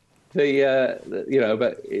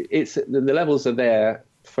it's the levels are there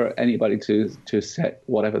for anybody to set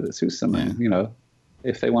whatever that suits them. Yeah. And,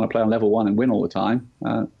 if they want to play on level 1 and win all the time,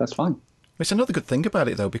 that's fine. It's another good thing about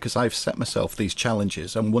it, though, because I've set myself these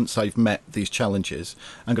challenges, and once I've met these challenges,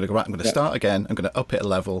 I'm going to go out, I'm going to start again, I'm going to up it a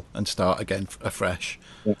level and start again afresh,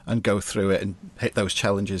 and go through it and hit those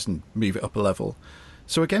challenges and move it up a level.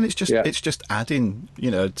 So again, it's just adding,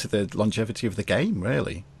 to the longevity of the game,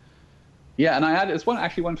 really. Yeah, and it's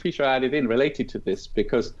one feature I added in related to this,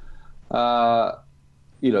 because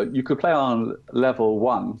you could play on level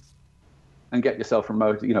 1 and get yourself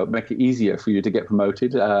promoted, make it easier for you to get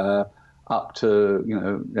promoted up to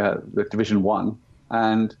the Division 1,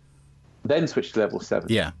 and then switch to level 7.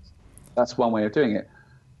 Yeah, that's one way of doing it.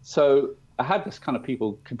 So I had this kind of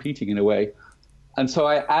people competing in a way, and so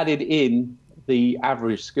I added in the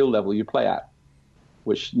average skill level you play at,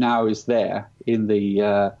 which now is there in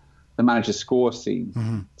the manager score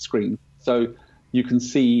screen. So you can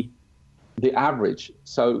see the average.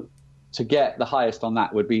 So to get the highest on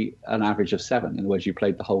that would be an average of 7. In other words, you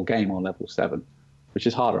played the whole game on level 7, which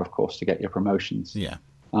is harder, of course, to get your promotions. Yeah.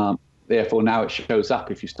 Therefore, now it shows up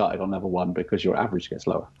if you started on level 1 because your average gets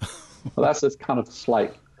lower. Well, that's a kind of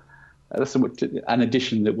slight. That's an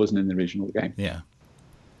addition that wasn't in the original game. Yeah.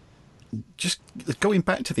 Just going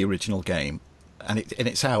back to the original game, and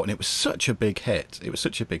it's out, and it was such a big hit. It was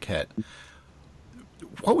such a big hit.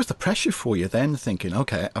 What was the pressure for you then, thinking,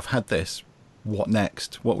 okay, I've had this, what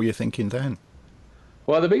next? What were you thinking then?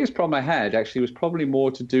 Well, the biggest problem I had actually was probably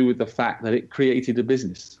more to do with the fact that it created a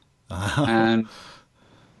business. and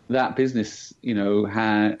that business,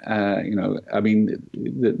 had, I mean,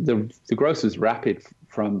 the growth was rapid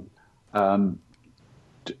from,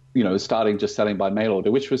 starting just selling by mail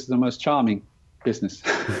order, which was the most charming business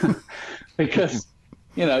because,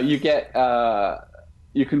 you get,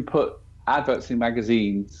 you can put adverts in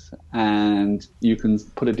magazines and you can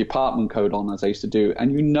put a department code on, as I used to do,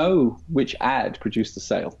 and which ad produced the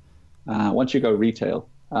sale. Once you go retail,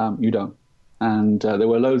 you don't. And there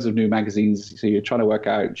were loads of new magazines, so you're trying to work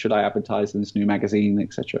out, should I advertise in this new magazine,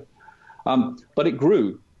 etc. But it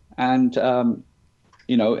grew, and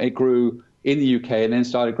it grew in the UK and then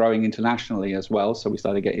started growing internationally as well. So we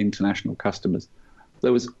started to get international customers.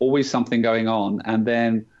 There was always something going on, and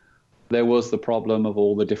then there was the problem of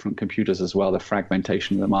all the different computers as well, the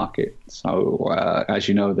fragmentation of the market. So as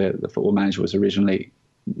you know, the Football Manager was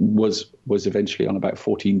eventually on about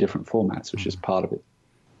 14 different formats, which is part of it.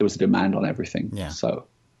 There was a demand on everything. Yeah. So,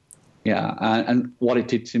 yeah. And what it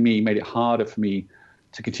did to me made it harder for me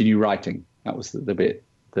to continue writing. That was the bit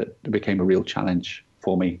that became a real challenge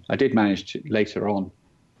for me. I did manage later on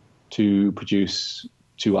to produce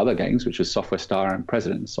 2 other games, which was Software Star and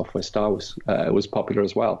President. Software Star was popular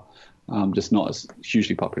as well, just not as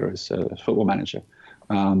hugely popular as Football Manager.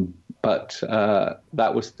 But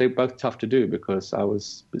they were both tough to do because I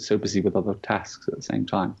was so busy with other tasks at the same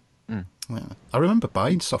time. Yeah. I remember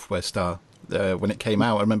buying Software Star when it came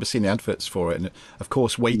out. I remember seeing the adverts for it, and of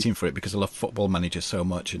course waiting for it because I love Football Manager so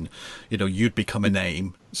much, and you'd become a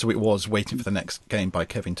name, so it was waiting for the next game by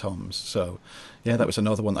Kevin Toms. So yeah, that was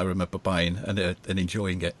another one I remember buying and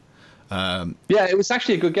enjoying it. Yeah, it was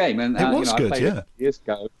actually a good game, and it was good. I played it years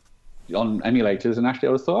ago on emulators, and actually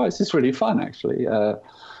I thought, this is really fun actually.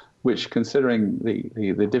 Which, considering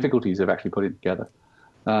the difficulties of actually putting it together,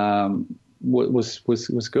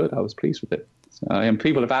 was good. I was pleased with it. And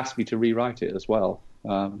people have asked me to rewrite it as well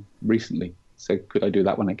recently. So could I do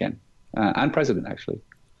that one again? And President, actually.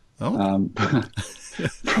 Oh.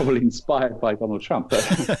 Probably inspired by Donald Trump.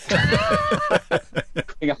 But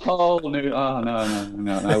a whole new... Oh,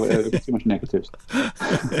 no. Too much negatives.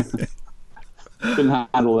 Couldn't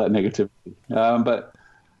handle that negativity.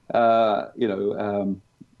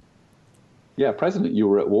 President, you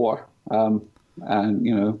were at war. And,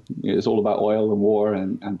 it's all about oil and war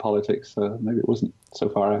and politics. So maybe it wasn't so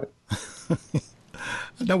far out.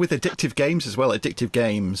 No, with Addictive Games as well. Addictive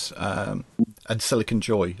Games and Silicon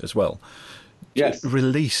Joy as well. Yes.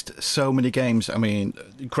 Released so many games. I mean,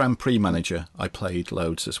 Grand Prix Manager, I played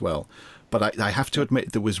loads as well. But I have to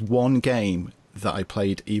admit, there was one game that I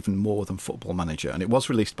played even more than Football Manager, and it was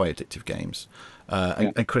released by Addictive Games.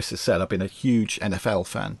 And Chris has said I've been a huge NFL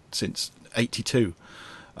fan since '82.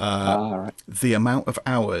 Right. The amount of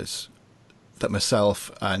hours that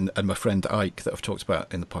myself and my friend Ike, that I've talked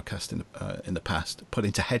about in the podcast in the past, put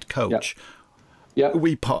into Head Coach. Yeah.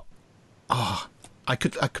 We put I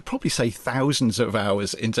could probably say thousands of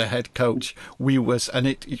hours into Head Coach. And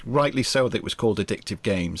it rightly so that it was called Addictive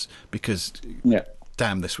Games, because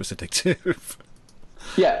damn, this was addictive.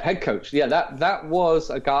 Yeah, Head Coach. Yeah, that was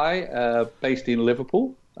a guy based in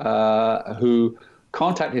Liverpool who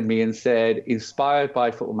contacted me and said, inspired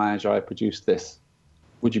by Football Manager, I produced this.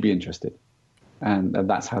 Would you be interested? And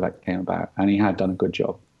that's how that came about. And he had done a good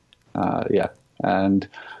job. And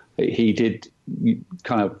he did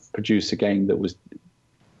kind of produce a game that was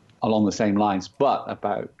along the same lines, but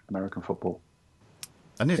about American football.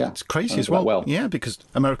 And it's crazy as well. Yeah, because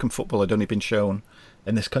American football had only been shown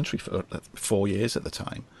in this country for 4 years at the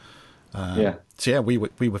time. So we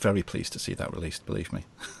were very pleased to see that released, believe me.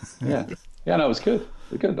 Yeah, no, it was good.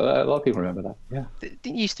 It was good. A lot of people remember that. Yeah.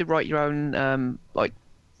 Didn't you used to write your own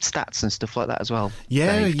stats and stuff like that as well?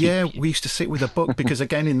 Yeah, we used to sit with a book because,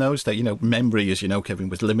 again, in those days, memory, as you know, Kevin,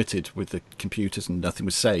 was limited with the computers and nothing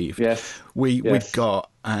was saved. Yes. We'd got,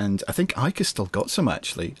 and I think Ike has still got some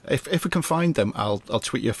actually. If we can find them, I'll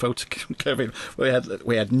tweet you a photo, Kevin.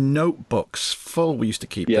 We had notebooks full. We used to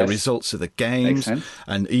keep the results of the games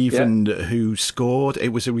and even who scored. It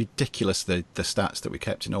was ridiculous, the stats that we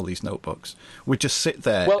kept in all these notebooks. We'd just sit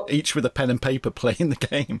there, each with a pen and paper, playing the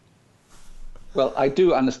game. Well, I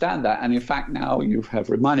do understand that, and in fact, now you have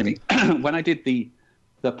reminded me. When I did the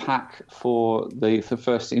pack for the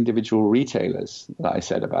first individual retailers that I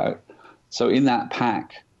said about, so in that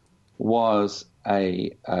pack was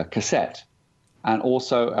a cassette and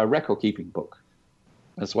also a record-keeping book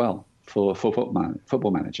as well for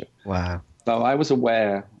Football Manager. Wow! So I was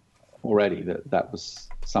aware already that was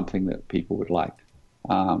something that people would like.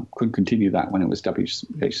 Couldn't continue that when it was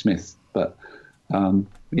W.H. Smith, but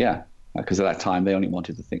because at that time they only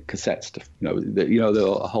wanted to think cassette stuff.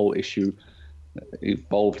 The whole issue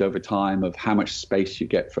evolved over time of how much space you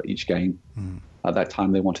get for each game. At that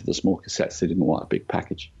time, they wanted the small cassettes. They didn't want a big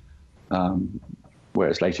package.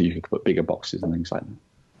 Whereas later you could put bigger boxes and things like that.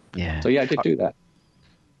 Yeah. So yeah, I did do that.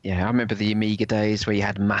 Yeah, I remember the Amiga days where you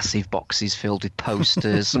had massive boxes filled with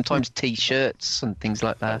posters, sometimes T-shirts and things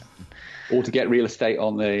like that. Or to get real estate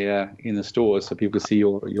on the in the stores so people could see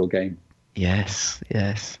your game. Yes,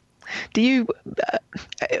 yes. Do you?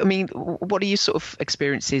 I mean, what are your sort of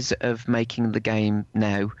experiences of making the game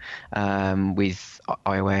now with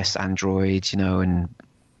iOS, Android, and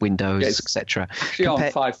Windows, etc.? Actually, on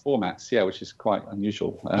 5 formats, yeah, which is quite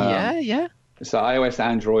unusual. Yeah. So iOS,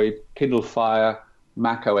 Android, Kindle Fire,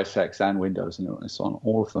 Mac OS X, and Windows, and it's on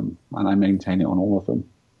all of them, and I maintain it on all of them.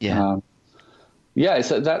 Yeah.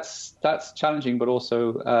 So that's challenging, but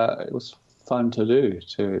also it was fun to do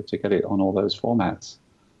to get it on all those formats.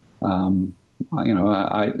 Certainly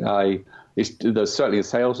the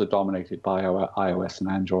sales are dominated by iOS and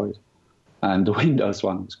Android, and the Windows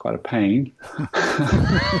one was quite a pain.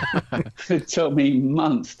 It took me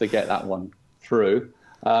months to get that one through.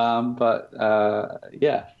 That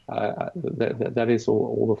is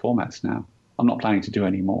all the formats now. I'm not planning to do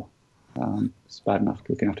any more. It's bad enough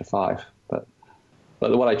looking after 5, but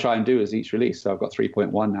what I try and do is each release. So I've got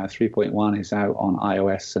 3.1 now. 3.1 is out on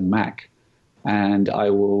iOS and Mac, and I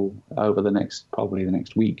will, over the next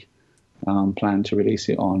week, plan to release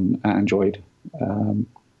it on Android,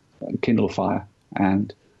 Kindle Fire,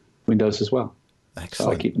 and Windows as well. Excellent.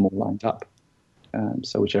 So I keep them all lined up.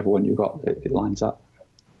 So whichever one you got, it lines up.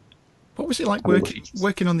 What was it like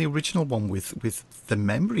working on the original one with the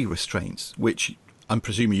memory restraints, which I'm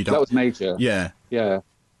presuming you don't... That was major. Yeah. Yeah,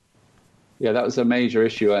 that was a major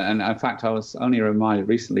issue. And in fact, I was only reminded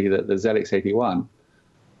recently that the ZX81,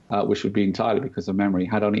 which would be entirely because of memory,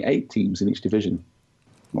 had only 8 teams in each division.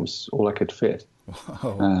 That was all I could fit.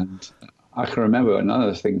 Wow. And I can remember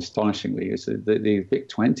another thing, astonishingly, is that the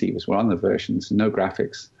VIC-20 was one of the versions, no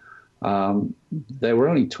graphics. There were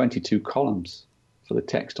only 22 columns for the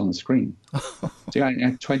text on the screen. So you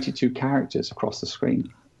had 22 characters across the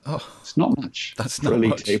screen. Oh, it's not much. That's not for a league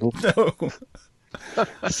much. table. No.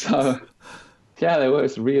 So, yeah, there were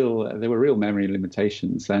real memory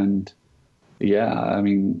limitations, and yeah, I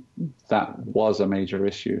mean that was a major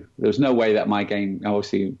issue. There was no way that my game,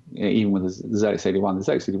 obviously, even with the ZX81,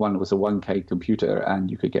 the ZX81 was a 1K computer,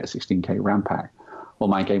 and you could get a 16K RAM pack. Well,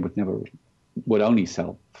 my game would only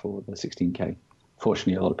sell for the 16K.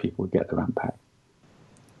 Fortunately, a lot of people would get the RAM pack.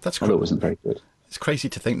 That's although it wasn't very good. It's crazy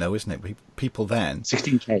to think, though, isn't it? People then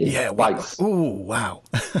 16K. Yeah. Wow. Oh, wow.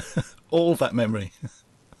 All that memory.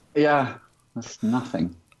 Yeah, that's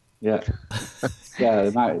nothing. Yeah. Yeah, the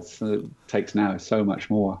amount it takes now is so much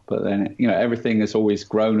more. But then, everything has always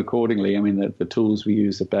grown accordingly. I mean, the tools we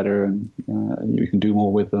use are better, and you can do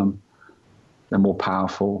more with them. They're more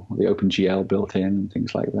powerful. The OpenGL built in and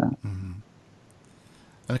things like that. Mm-hmm.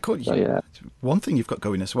 And of course, yeah. One thing you've got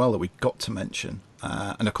going as well that we've got to mention,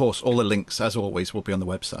 and of course, all the links, as always, will be on the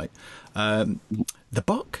website. The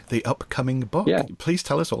book, the upcoming book. Yeah. Please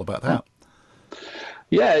tell us all about that.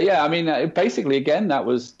 Yeah. I mean, basically, again, that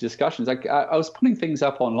was discussions. I was putting things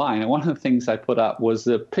up online, and one of the things I put up was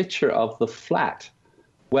a picture of the flat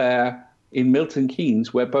where in Milton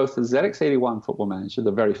Keynes, where both the ZX81 Football Manager,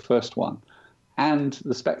 the very first one, and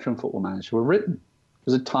the Spectrum Football Manager were written. It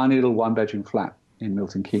was a tiny little one-bedroom flat in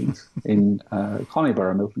Milton Keynes, in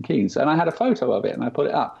Conneyborough, Milton Keynes. And I had a photo of it, and I put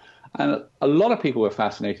it up. And a lot of people were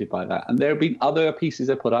fascinated by that. And there have been other pieces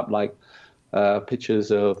I put up, like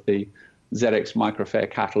pictures of the ZX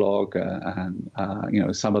Microfair catalog and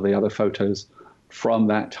some of the other photos from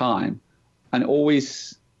that time, and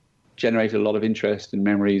always generated a lot of interest and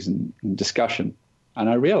memories and discussion. And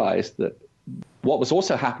I realized that what was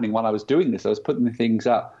also happening while I was doing this, I was putting the things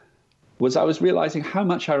up, was I was realizing how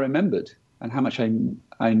much I remembered and how much I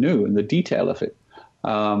knew and the detail of it.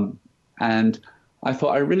 And I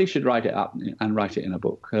thought I really should write it up and write it in a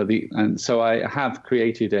book. And so I have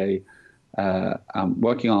created I'm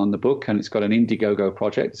working on the book, and it's got an Indiegogo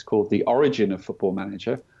project. It's called The Origin of Football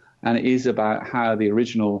Manager, and it is about how the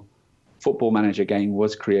original Football Manager game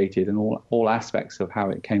was created and all aspects of how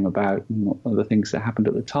it came about and the things that happened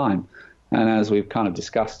at the time. And as we've kind of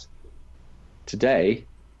discussed today,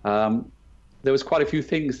 there was quite a few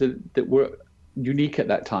things that were unique at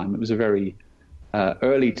that time. It was a very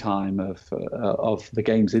early time of the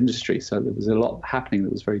games industry, so there was a lot happening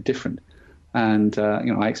that was very different. And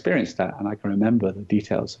I experienced that, and I can remember the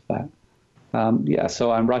details of that.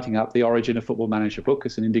 So I'm writing up the Origin of Football Manager book.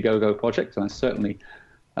 It's an Indiegogo project, and I certainly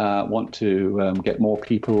want to get more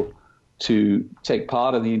people to take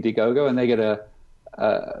part in the Indiegogo, and they get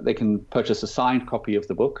they can purchase a signed copy of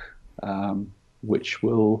the book. which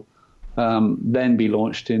will then be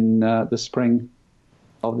launched in the spring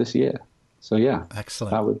of this year. So yeah,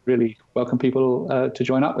 excellent. I would really welcome people to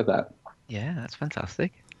join up with that. Yeah, that's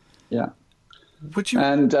fantastic. Yeah. Would you?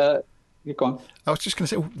 And you go on. I was just going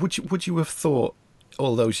to say, would you have thought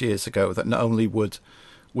all those years ago that not only would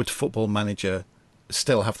Football Manager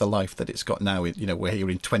still have the life that it's got now? You know, we're here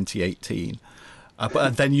in 2018,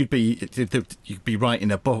 but then you'd be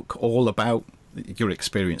writing a book all about your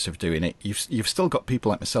experience of doing it. You've still got people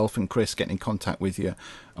like myself and Chris getting in contact with you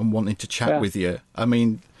and wanting to chat with you. I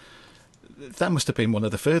mean, that must have been one of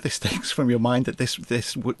the furthest things from your mind, that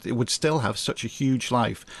it would still have such a huge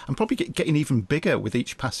life and probably getting even bigger with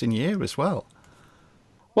each passing year as well.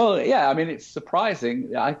 Well, yeah, I mean, it's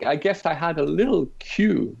surprising. I guess I had a little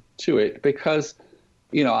cue to it because,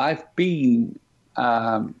 you know, I've been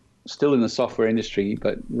still in the software industry,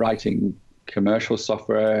 but writing commercial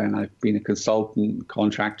software, and I've been a consultant,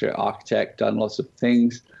 contractor, architect, done lots of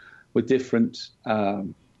things with different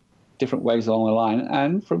ways along the line.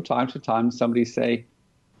 And from time to time, somebody say,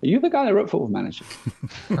 "Are you the guy that wrote Football Manager?"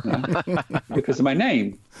 Because of my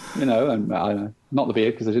name, you know, and not the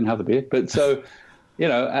beard, because I didn't have the beard, but so, you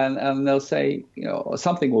know, and they'll say, you know,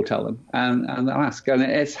 something will tell them, and they'll ask, and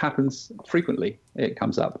it happens frequently. It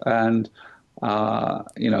comes up, and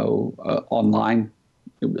you know, online,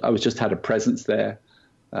 I just had a presence there,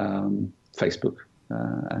 Facebook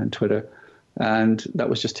and Twitter, and that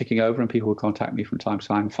was just ticking over, and people would contact me from time to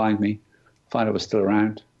time, find I was still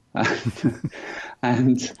around,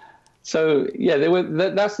 and so yeah,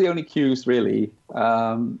 that's the only cues really,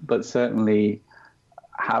 but certainly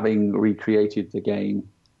having recreated the game,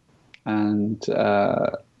 and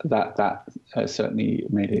that certainly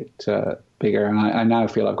made it bigger, and I now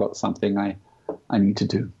feel I've got something I need to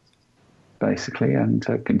do, basically, and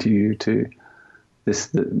continue to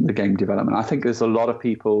the game development. I think there's a lot of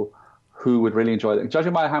people who would really enjoy it,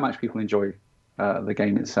 judging by how much people enjoy the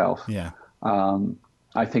game itself. Yeah.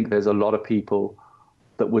 I think there's a lot of people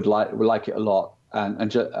that would like it a lot,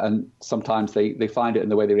 and sometimes they find it in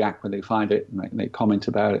the way they react when they find it, and they comment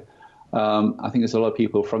about it. I think there's a lot of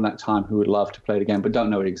people from that time who would love to play it again, but don't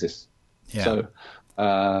know it exists. Yeah. So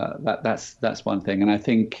that's one thing, and I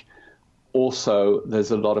think also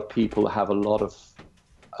there's a lot of people that have a lot of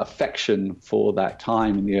affection for that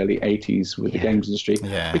time in the early 80s with the games industry.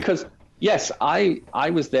 Yeah. Because yes, I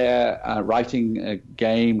was there writing a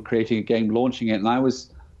game, creating a game, launching it, and I was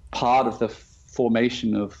part of the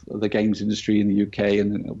formation of the games industry in the UK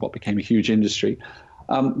and what became a huge industry.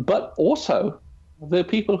 But also the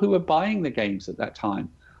people who were buying the games at that time,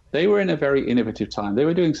 they were in a very innovative time. They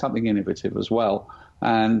were doing something innovative as well.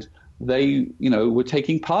 And they, you know, were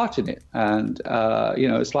taking part in it. And, you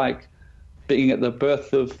know, it's like being at the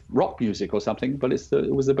birth of rock music or something, but it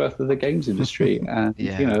was the birth of the games industry. And,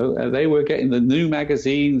 you know, they were getting the new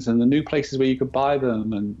magazines and the new places where you could buy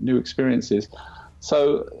them and new experiences.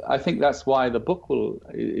 So I think that's why the book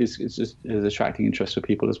is attracting interest for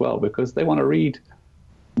people as well, because they want to read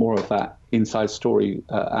more of that inside story,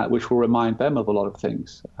 which will remind them of a lot of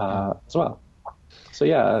things as well. So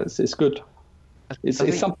yeah, it's good.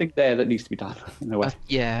 It's something there that needs to be done in a way.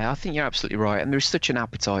 I think you're absolutely right. And there's such an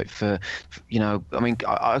appetite for, you know, I mean,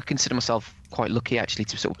 I consider myself quite lucky actually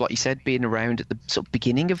to sort of, like you said, being around at the sort of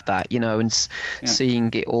beginning of that, you know, and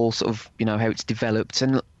seeing it all sort of, you know, how it's developed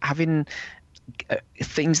and having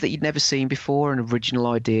things that you'd never seen before and original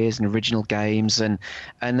ideas and original games and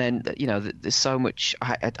then, you know, there's so much,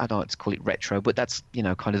 I don't like to call it retro, but that's, you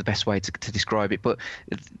know, kind of the best way to describe it. But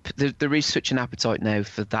there is such an appetite now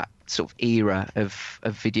for that sort of era of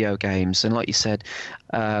video games. And like you said,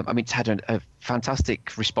 I mean, it's had a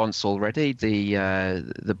fantastic response already,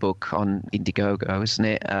 the book on Indiegogo, isn't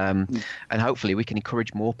it? And hopefully we can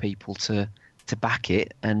encourage more people to back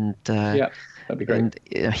it and that'd be great.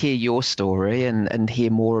 And hear your story and hear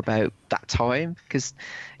more about that time, because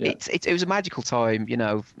it was a magical time, you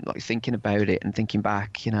know, like thinking about it and thinking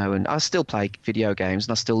back, you know, and I still play video games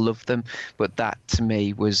and I still love them, but that to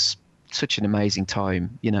me was such an amazing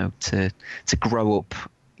time, you know, to grow up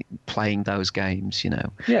playing those games, you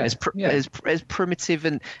know, as primitive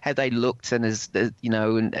and how they looked, and as you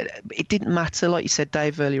know, and it didn't matter, like you said,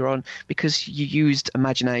 Dave, earlier on, because you used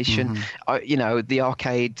imagination. You know, the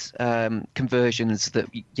arcade conversions that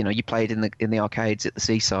you know you played in the arcades at the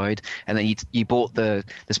seaside, and then you bought the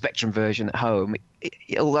Spectrum version at home.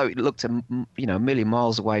 Although it looked a million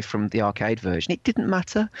miles away from the arcade version, it didn't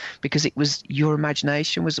matter, because it was your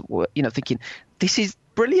imagination was, you know, thinking, this is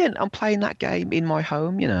brilliant, I'm playing that game in my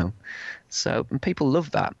home, you know. So, and people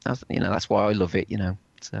love that, you know, that's why I love it, you know.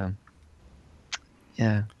 So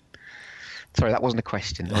yeah, sorry, that wasn't a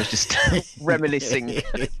question, I was just reminiscing.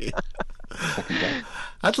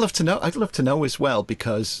 I'd love to know. I'd love to know as well,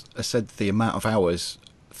 because I said the amount of hours,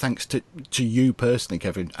 thanks to you personally,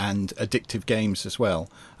 Kevin, and Addictive Games as well,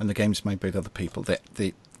 and the games made by other people.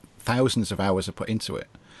 The thousands of hours are put into it.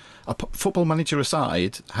 Football Manager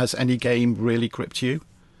aside, has any game really gripped you?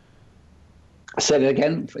 Say it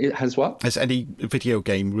again. It has what? Has any video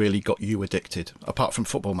game really got you addicted, apart from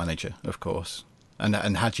Football Manager, of course, and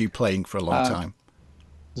had you playing for a long time?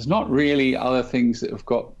 There's not really other things that have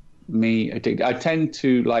got me addicted. I tend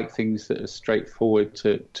to like things that are straightforward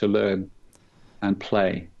to learn and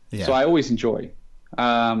play. Yeah. So I always enjoy,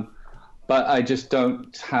 but I just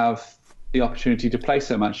don't have the opportunity to play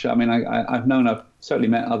so much. I mean, I've certainly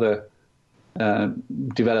met other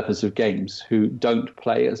developers of games who don't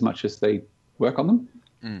play as much as they work on them.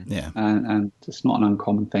 Yeah, and it's not an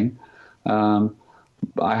uncommon thing.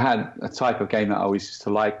 I had a type of game that I always used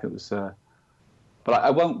to like. That was, but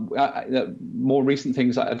I won't. More recent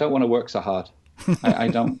things, I don't want to work so hard. I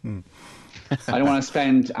don't. I don't want to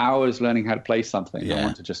spend hours learning how to play something. Yeah. I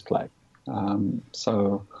want to just play. That's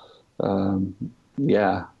I'm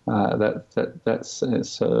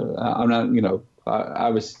not. You know, I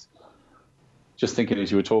was just thinking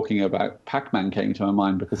as you were talking about Pac-Man came to my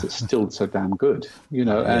mind because it's still so damn good. You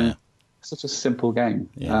know, and such a simple game.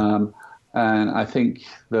 Yeah. And I think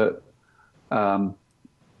that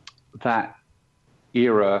that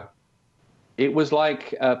era, it was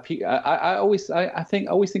like I always think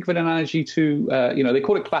of an analogy to they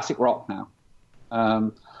call it classic rock now.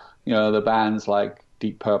 The bands like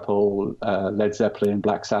Deep Purple, Led Zeppelin,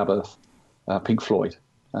 Black Sabbath, Pink Floyd,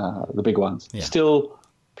 the big ones. Yeah. Still,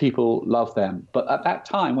 people love them. But at that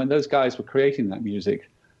time, when those guys were creating that music,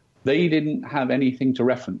 they didn't have anything to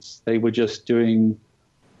reference. They were just doing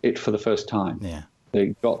it for the first time. Yeah.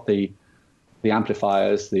 They got the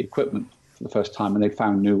amplifiers, the equipment for the first time, and they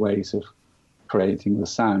found new ways of creating the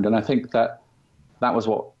sound. And I think that was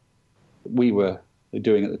what we were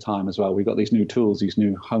doing at the time as well. We got these new tools, these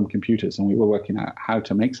new home computers, and we were working out how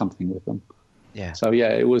to make something with them. Yeah. So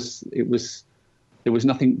yeah, there was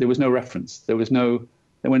nothing, there was no reference. There were no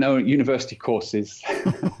university courses.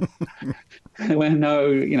 There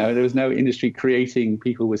was no industry creating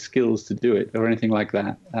people with skills to do it or anything like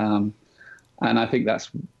that. And I think that's,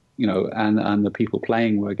 and the people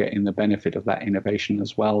playing were getting the benefit of that innovation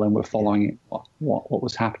as well, and were following what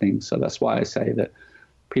was happening. So that's why I say that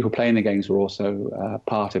people playing the games were also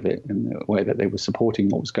part of it in the way that they were supporting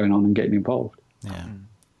what was going on and getting involved. Yeah.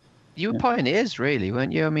 You were pioneers, really,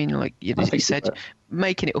 weren't you? I mean, like you said,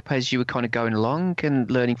 making it up as you were kind of going along and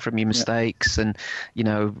learning from your mistakes. And,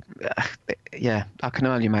 I can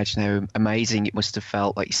only imagine how amazing it must have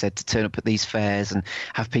felt, like you said, to turn up at these fairs and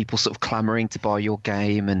have people sort of clamoring to buy your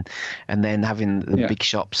game, and then having the big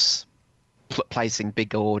shops placing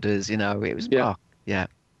big orders. It was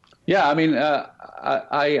Yeah, I mean,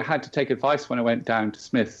 I had to take advice when I went down to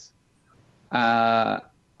Smith's. I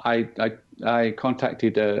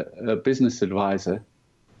contacted a business advisor,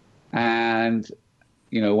 and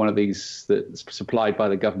one of these that's supplied by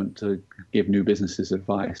the government to give new businesses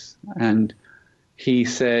advice. And he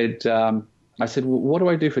said, I said, well, what do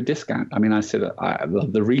I do for discount? I mean, I said,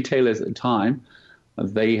 the retailers at the time,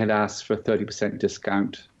 they had asked for a 30%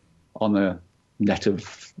 discount on the net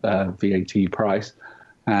of VAT price.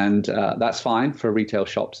 And that's fine for retail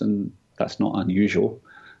shops, and that's not unusual.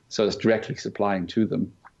 So it's directly supplying to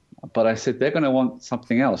them. But I said, they're going to want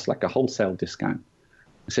something else, like a wholesale discount.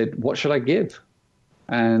 I said, what should I give?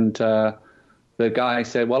 And the guy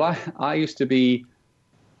said, well, I used to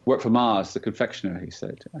work for Mars, the confectioner, he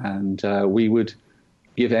said. And we would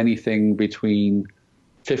give anything between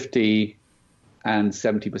 50 and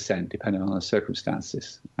 70%, depending on the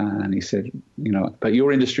circumstances. And he said, but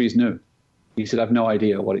your industry is new. He said, I've no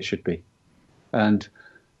idea what it should be. And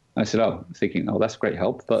I said, thinking, that's great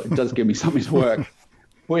help, but it does give me something to work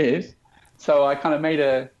with. So I kind of made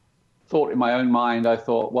a thought in my own mind. I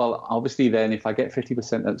thought, well, obviously then if I get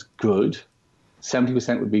 50%, that's good.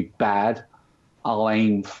 70% would be bad. I'll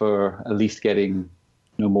aim for at least getting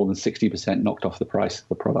no more than 60% knocked off the price of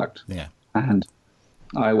the product. Yeah. And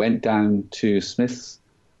I went down to Smith's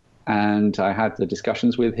and I had the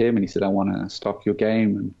discussions with him, and he said, I want to stock your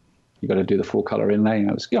game, and you got to do the full color inlay. And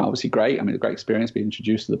it was obviously great. I mean, a great experience being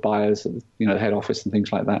introduced to the buyers, the head office and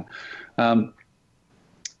things like that.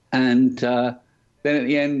 And then at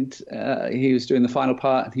the end, he was doing the final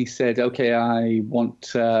part, and he said, okay, I want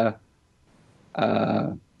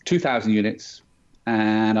 2,000 units,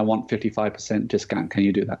 and I want 55% discount. Can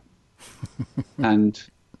you do that? And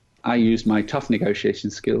I used my tough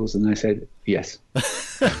negotiation skills, and I said, yes.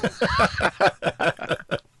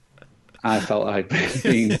 I felt I'd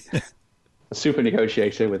been a super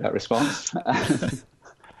negotiator with that response.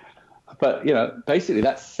 but basically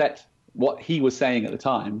that set what he was saying at the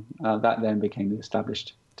time. That then became the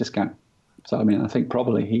established discount. So I mean, I think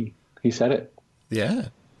probably he said it. Yeah,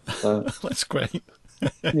 that's great.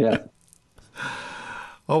 Yeah.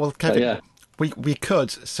 Oh well, Kevin, we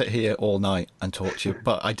could sit here all night and talk to you,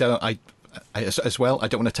 but I don't. I as well, I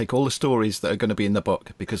don't want to take all the stories that are going to be in the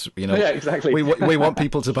book because yeah, exactly. we want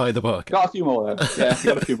people to buy the book. Got a few more though. Yeah,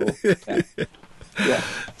 got a few more. Yeah.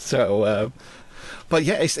 So, but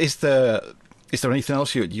yeah, is there anything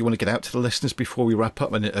else you want to get out to the listeners before we wrap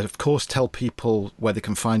up? And of course, tell people where they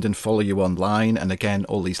can find and follow you online. And again,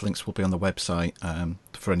 all these links will be on the website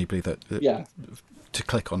for anybody that to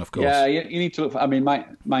click on, of course. Yeah, you need to look for, I mean,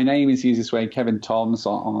 my name is the easiest way, Kevin Toms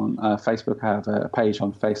on Facebook. I have a page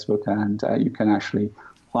on Facebook, and you can actually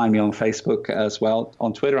find me on Facebook as well.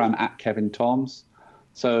 On Twitter, I'm at Kevin Toms.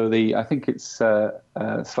 So I think it's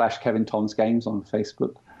 / Kevin Toms Games on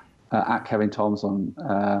Facebook, at Kevin Toms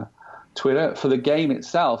on Twitter. For the game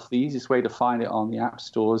itself, the easiest way to find it on the app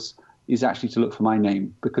stores is actually to look for my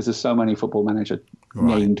name, because there's so many Football Manager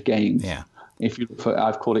named games. Yeah. If you look for,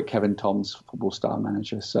 I've called it Kevin Toms Football Style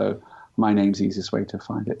Manager. So my name's the easiest way to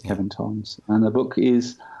find it, Kevin Toms. And the book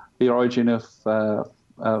is The Origin of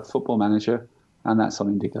Football Manager, and that's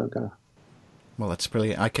on Indiegogo. Well, that's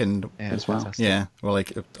brilliant. I can as well. Fantastic. Yeah. Well,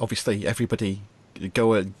 obviously everybody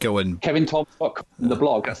go and KevinToms.com, the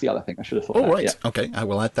blog. That's the other thing I should have thought. Oh, right. Yeah. Okay, I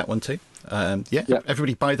will add that one too.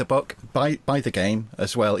 Everybody buy the book, buy the game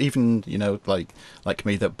as well. Even like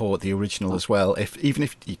me that bought the original as well. Even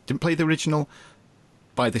if you didn't play the original,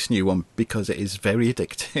 buy this new one because it is very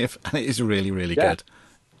addictive and it is really, really good.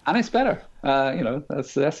 And it's better.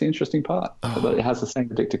 That's the interesting part. But it has the same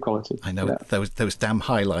addictive quality. I know those damn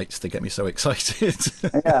highlights that get me so excited.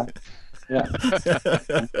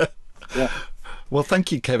 Yeah. Well,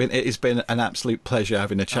 thank you, Kevin. It has been an absolute pleasure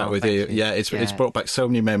having a chat with you. Yeah, it's brought back so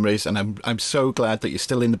many memories, and I'm so glad that you're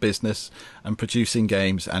still in the business and producing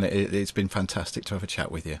games, and it's been fantastic to have a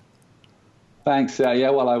chat with you. Thanks.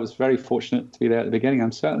 Well, I was very fortunate to be there at the beginning.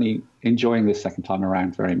 I'm certainly enjoying this second time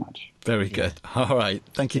around very much. Very good. All right.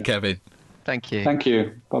 Thank you, Kevin. Thank you. Thank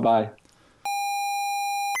you. Bye-bye.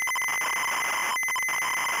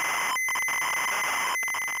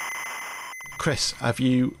 Chris, have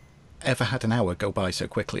you ever had an hour go by so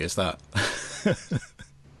quickly as that?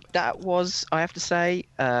 That was, I have to say,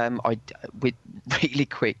 really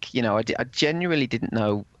quick. I genuinely didn't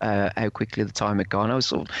know how quickly the time had gone. I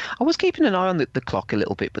was keeping an eye on the clock a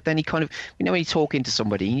little bit, but then you kind of, when you're talking to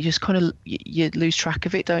somebody, you just kind of you lose track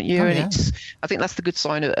of it, don't you? I think that's the good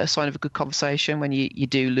sign of a good conversation, when you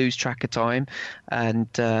do lose track of time.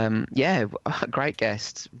 And great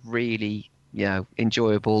guest, really.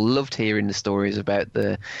 Enjoyable. Loved hearing the stories about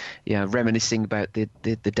reminiscing about the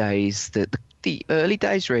days, the early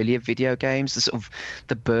days really of video games, the sort of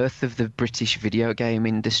the birth of the British video game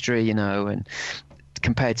industry, and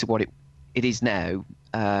compared to what it is now.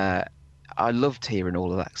 I loved hearing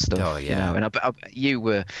all of that stuff. Oh yeah. And you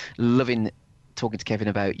were loving talking to Kevin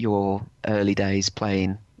about your early days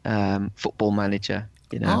playing Football Manager.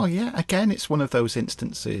 Oh yeah. Again, it's one of those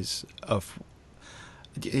instances of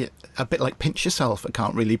a bit like pinch yourself. I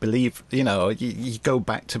can't really believe, you go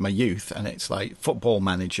back to my youth and it's like Football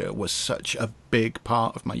Manager was such a big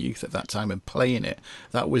part of my youth at that time, and playing it,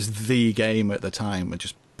 that was the game at the time, and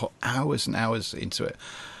just put hours and hours into it.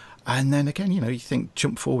 And then again, you think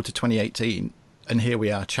jump forward to 2018 and here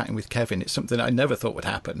we are chatting with Kevin. It's something I never thought would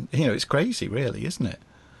happen. It's crazy really, isn't it?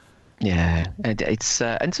 Yeah, and it's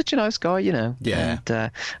and such a nice guy, Yeah,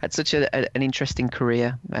 and had such an interesting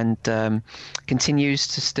career, and continues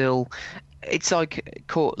to still. It's like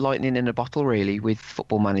caught lightning in a bottle, really, with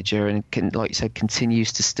Football Manager, and like you said,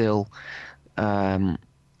 continues to still have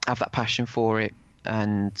that passion for it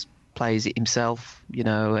and plays it himself,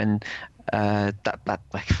 and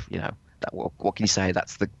what can you say?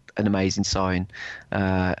 That's an amazing sign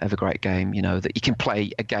of a great game, that you can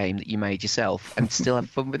play a game that you made yourself and still have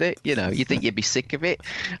fun with it. You think you'd be sick of it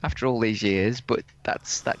after all these years, but that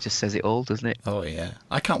just says it all, doesn't it? Oh yeah,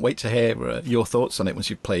 I can't wait to hear your thoughts on it once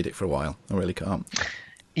you've played it for a while. I really can't.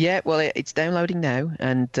 Yeah, well, it's downloading now,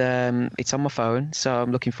 and it's on my phone, so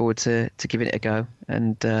I'm looking forward to giving it a go,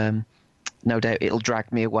 and no doubt it'll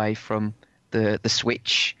drag me away from the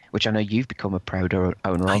Switch, which I know you've become a proud owner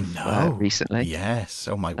of recently. Yes,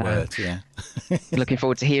 oh my word, yeah. Looking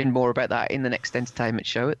forward to hearing more about that in the next entertainment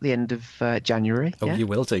show at the end of January. Oh, yeah? You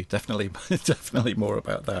will do, definitely more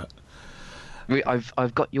about that.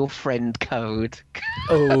 I've got your friend code.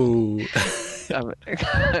 Oh,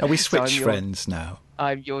 are we Switch friends now?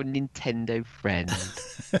 I'm your Nintendo friend.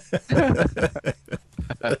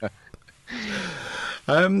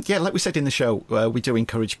 Yeah, like we said in the show, we do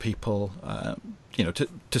encourage people,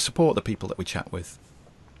 to support the people that we chat with,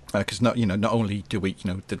 because not only do we,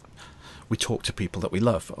 we talk to people that we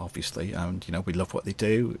love, obviously, and we love what they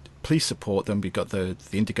do. Please support them. We've got the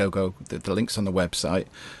Indiegogo, the links on the website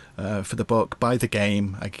for the book. Buy the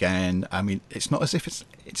game again. I mean, it's not as if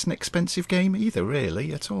it's an expensive game either,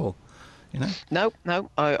 really, at all. No.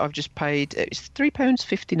 I've just paid. It's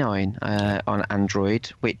 £3.59 on Android,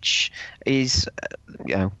 which is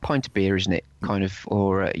pint of beer, isn't it? Kind of,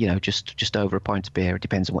 or just over a pint of beer. It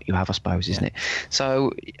depends on what you have, I suppose, isn't it?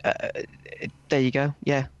 So there you go.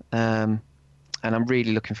 Yeah. And I'm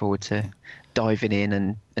really looking forward to diving in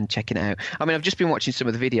and checking it out. I mean, I've just been watching some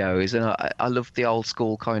of the videos, and I love the old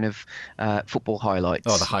school kind of football highlights.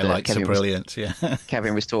 Oh, the highlights are brilliant, yeah.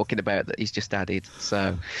 Kevin was talking about that he's just added.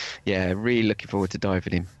 So, yeah, really looking forward to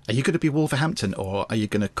diving in. Are you going to be Wolverhampton, or are you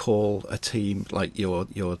going to call a team like your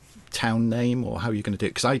town name, or how are you going to do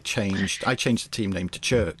it? Because I changed the team name to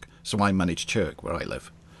Chirk, so I manage Chirk where I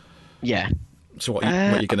live. Yeah. So what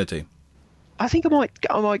are you going to do? I think I might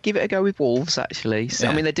give it a go with Wolves, actually. So,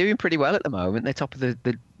 yeah. I mean, they're doing pretty well at the moment. They're top of the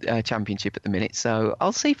championship at the minute. So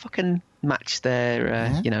I'll see if I can match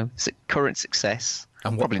their current success.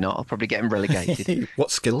 And probably not. I'll probably get them relegated.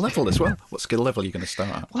 What skill level as well? What skill level are you going to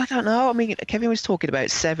start at? Well, I don't know. I mean, Kevin was talking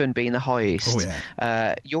about 7 being the highest. Oh,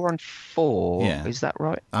 yeah. You're on 4. Yeah. Is that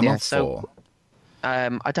right? I'm on 4.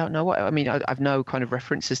 I don't know what. I mean, I've no kind of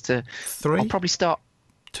references to 3. I'll probably start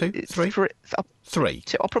 2, 3, 3. I'll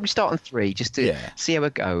probably start on 3 just to see how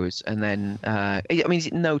it goes, and then I mean, is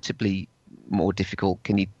it notably more difficult?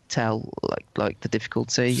 Can you tell like the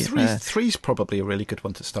difficulty? 3's probably a really good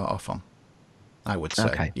one to start off on, I would say.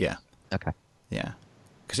 Okay. Yeah. Okay. Yeah,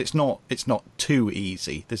 because it's not too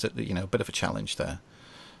easy. There's a bit of a challenge there.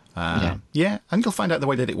 Yeah, and you'll find out the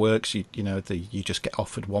way that it works. You just get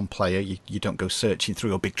offered one player. You don't go searching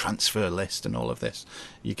through a big transfer list and all of this.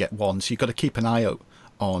 You get one, so you've got to keep an eye out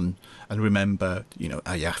on and remember,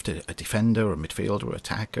 are you after a defender or a midfielder or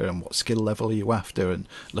attacker, and what skill level are you after, and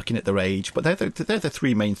looking at their age. But they're the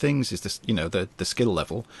 3 main things: is this, the skill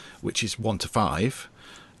level, which is 1 to 5,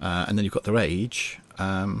 and then you've got their age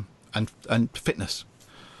and fitness.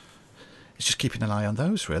 It's just keeping an eye on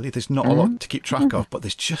those, really. There's not a lot to keep track of, but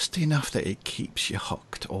there's just enough that it keeps you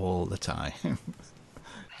hooked all the time.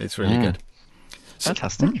 It's really good.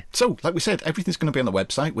 Fantastic. So, like we said, everything's going to be on the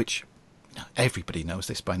website, which everybody knows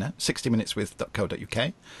this by now,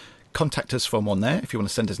 60minuteswith.co.uk. Contact us from on there if you want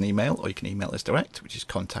to send us an email, or you can email us direct, which is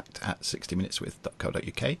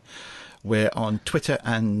contact@60minuteswith.co.uk. We're on Twitter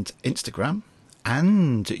and Instagram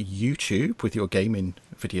and YouTube with your gaming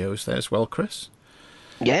videos there as well, Chris.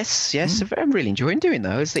 Yes. I'm really enjoying doing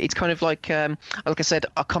those. It's kind of like I said,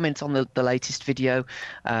 I'll comment on the latest video,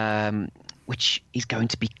 which is going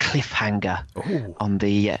to be Cliffhanger on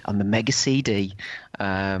the Mega CD.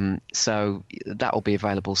 So that will be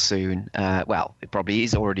available soon. Well, it probably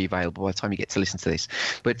is already available by the time you get to listen to this.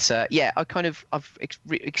 But I've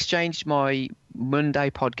exchanged my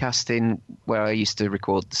Monday podcasting, where I used to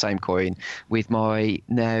record the same coin, with my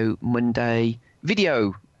now Monday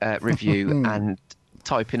video review and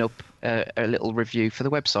typing up a little review for the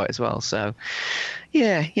website as well. So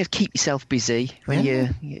yeah, you have to keep yourself busy when you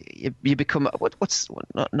become what's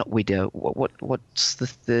not widow. What's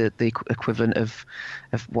the equivalent of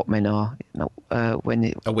what men are?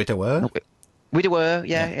 When a widower. Widower,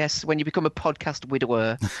 yes. When you become a podcast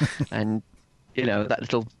widower, and that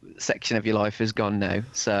little section of your life has gone now.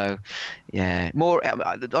 So yeah, more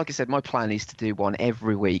like I said, my plan is to do one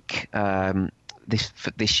every week.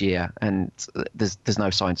 This year, and there's no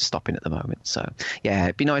signs of stopping at the moment. So yeah,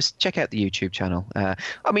 it'd be nice. Check out the YouTube channel. I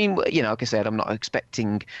mean, like I said, I'm not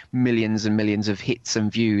expecting millions and millions of hits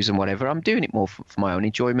and views and whatever. I'm doing it more for my own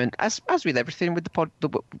enjoyment, as with everything with the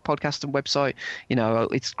podcast and website.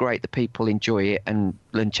 It's great that people enjoy it and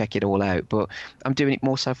check it all out, but I'm doing it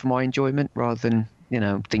more so for my enjoyment rather than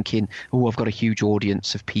thinking, I've got a huge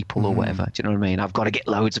audience of people or whatever. Do you know what I mean? I've got to get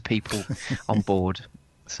loads of people on board.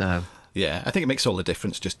 So yeah, I think it makes all the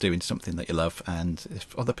difference just doing something that you love, and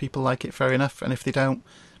if other people like it, fair enough, and if they don't,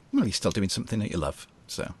 well, you're still doing something that you love.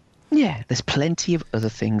 So yeah, there's plenty of other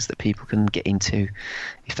things that people can get into.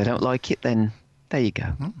 If they don't like it, then there you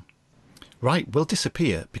go. Right, we'll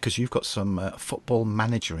disappear because you've got some football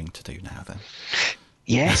managering to do now then.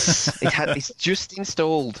 Yes, it's just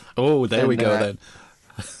installed. Oh, there we go then.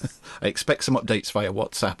 I expect some updates via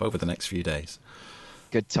WhatsApp over the next few days.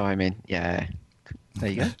 Good timing, yeah. There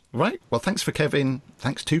you go. Right. Well, thanks to Kevin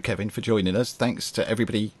for joining us. Thanks to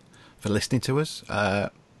everybody for listening to us.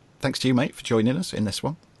 Thanks to you, mate, for joining us in this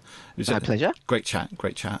one. It was my pleasure. Great chat.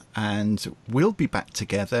 And we'll be back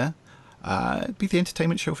together it'd be the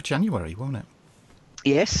entertainment show for January, won't it?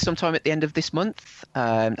 Yes, sometime at the end of this month.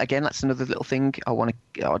 Again, that's another little thing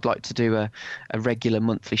I'd like to do a regular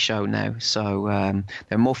monthly show now. So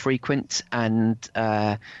they're more frequent and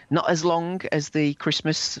not as long as the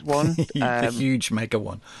Christmas one. The huge mega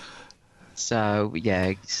one. So yeah,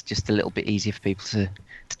 it's just a little bit easier for people to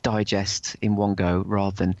digest in one go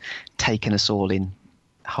rather than taking us all in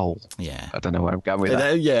whole. Yeah, I don't know where I'm going with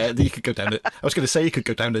that. Yeah, you could go down. I was going to say you could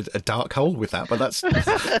go down a dark hole with that, but that's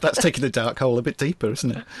taking the dark hole a bit deeper,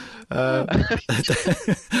 isn't it?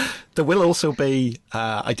 There will also be.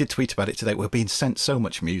 I did tweet about it today. We're being sent so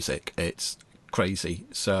much music, it's crazy.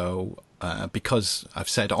 So because I've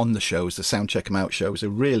said on the shows, the Sound Check 'em Out shows are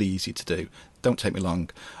really easy to do. Don't take me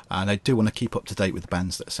long, and I do want to keep up to date with the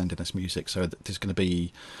bands that are sending us music. So there's going to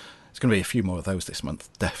be a few more of those this month,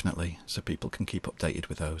 definitely, so people can keep updated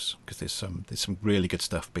with those, because there's some really good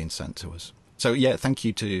stuff being sent to us. So yeah, thank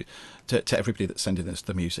you to everybody that's sending us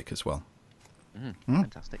the music as well.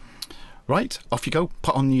 Fantastic. Right, off you go.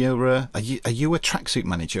 Put on your. Are you a tracksuit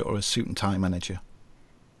manager or a suit and tie manager?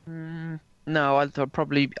 No, I'd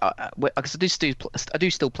probably because I do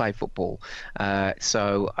still play football,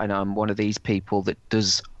 so and I'm one of these people that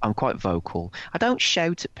does. I'm quite vocal. I don't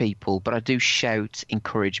shout at people, but I do shout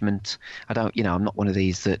encouragement. I don't, I'm not one of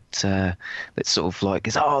these that sort of like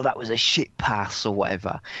goes, "Oh, that was a shit pass" or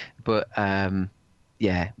whatever. But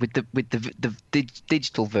yeah, with the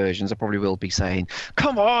digital versions, I probably will be saying,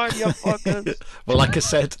 "Come on, you fuckers!" Well, like I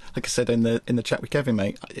said in the chat with Kevin,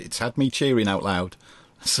 mate, it's had me cheering out loud.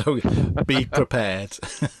 So be prepared.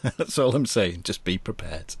 That's all I'm saying. Just be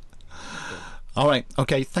prepared. All right.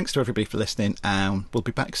 Okay. Thanks to everybody for listening. We'll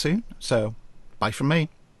be back soon. So bye from me.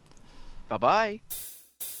 Bye-bye.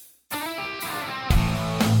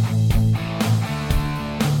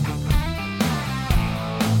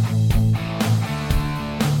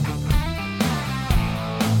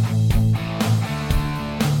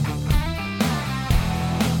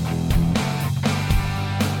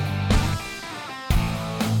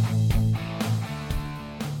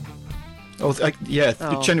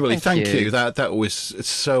 Genuinely, thank you. That was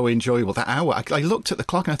so enjoyable. That hour, I looked at the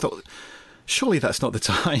clock and I thought, surely that's not the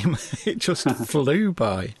time. It just flew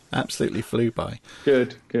by, absolutely flew by.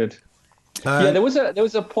 Good. There was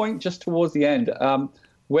a point just towards the end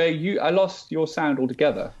where I lost your sound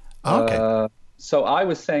altogether. Okay. So I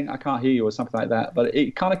was saying I can't hear you or something like that, but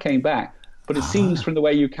it kind of came back. But it seems from the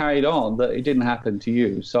way you carried on that it didn't happen to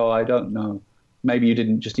you. So I don't know. Maybe you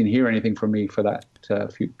didn't hear anything from me for that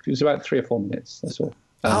it was about 3 or 4 minutes. That's all.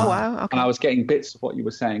 Oh wow! Okay. And I was getting bits of what you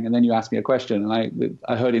were saying, and then you asked me a question, and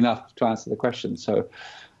I heard enough to answer the question, so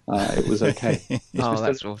it was okay.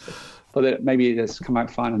 That's awesome. But maybe it's come out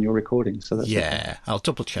fine on your recording, so that's okay. I'll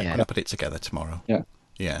double check when I put it together tomorrow.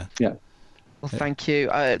 Yeah. Well, thank you.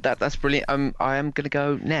 That's brilliant. I am going to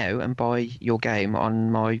go now and buy your game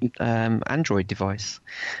on my Android device,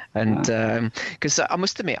 and because I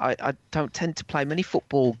must admit I don't tend to play many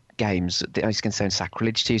football games. It's going to sound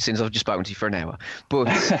sacrilege to you since I've just spoken to you for an hour, but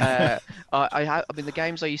I mean the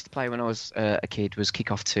games I used to play when I was a kid was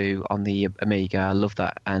Kickoff 2 on the Amiga. I love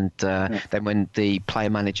that, and then when the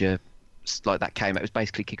Player Manager like that came, it was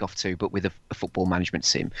basically Kickoff 2 but with a football management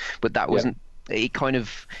sim. But that wasn't. It kind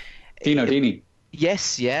of. Dino Dini.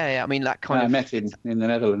 Yes, yeah. I mean, that kind of. I met him in the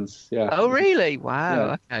Netherlands. Yeah. Oh, really?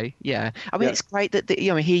 Wow. Yeah. Okay. Yeah. I mean, it's great that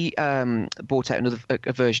he brought out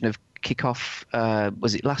a version of Kickoff.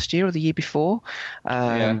 Was it last year or the year before?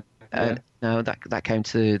 No, that came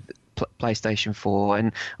to PlayStation 4,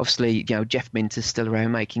 and obviously, Jeff Minter's still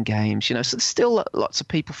around making games. So there's still lots of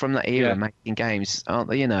people from that era making games, aren't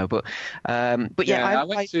there? But yeah.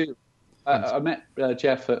 I met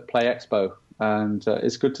Jeff at Play Expo. And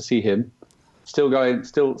it's good to see him still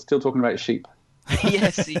talking about sheep.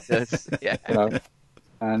 Yes, he does. Yeah.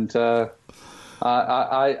 And I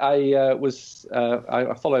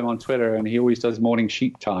follow him on Twitter, and he always does morning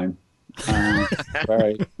sheep time,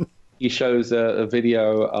 where he shows a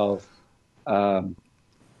video of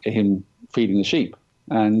him feeding the sheep,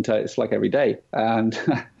 and it's like every day, and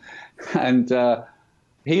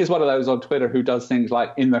he is one of those on Twitter who does things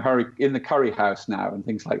like in the curry house now and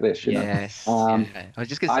things like this. Yes. I was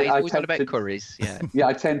just going to say he's always on about curries. Yeah. Yeah,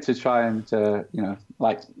 I tend to try and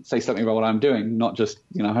say something about what I'm doing, not just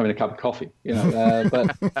having a cup of coffee.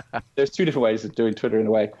 But there's 2 different ways of doing Twitter in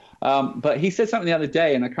a way. But he said something the other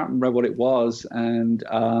day, and I can't remember what it was, and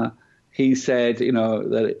he said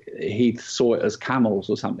that he saw it as camels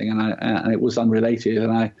or something, and it was unrelated,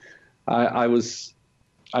 and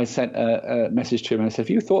I sent a message to him and I said, have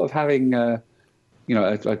you thought of having,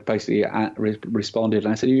 I basically responded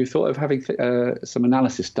and I said, "You thought of having some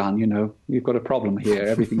analysis done? You've got a problem here.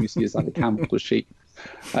 Everything you see is like a Campbell sheet."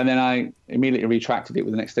 And then I immediately retracted it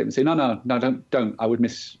with the next statement saying, no, don't. I would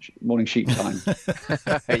miss morning sheep time.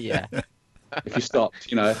 Yeah. If you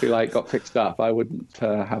stopped, if you got fixed up, I wouldn't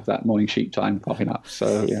have that morning sheep time popping up.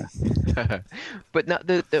 So yeah. But no,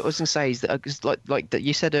 I was going to say is that like that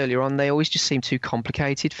you said earlier on, they always just seem too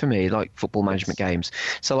complicated for me, like football management games.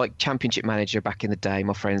 So like Championship Manager back in the day,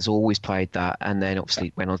 my friends always played that, and then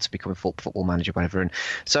obviously went on to become a football manager, whatever. And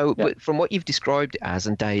so, but from what you've described it as,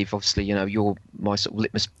 and Dave, obviously, you're my sort of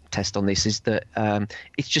litmus test on this is that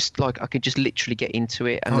it's just like I could just literally get into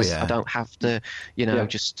it, and I don't have to,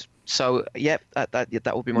 just. So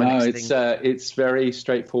that will be my next thing. It's very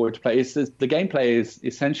straightforward to play. The gameplay is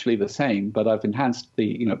essentially the same, but I've enhanced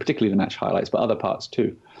particularly the match highlights, but other parts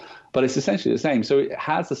too. But it's essentially the same. So it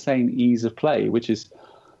has the same ease of play, which is,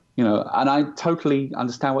 and I totally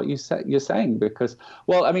understand what you're saying because,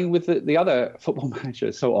 well, I mean, with the other Football Manager,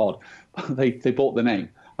 it's so odd. They bought the name,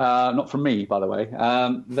 not from me, by the way.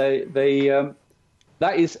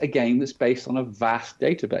 That is a game that's based on a vast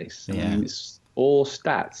database. Yeah. I mean, it's all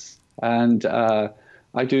stats. And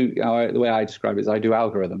I do, the way I describe it is I do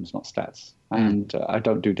algorithms, not stats. And I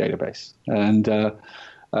don't do database. And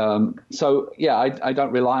so, yeah, I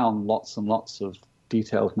don't rely on lots and lots of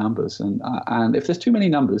detailed numbers. And if there's too many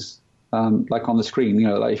numbers, like on the screen,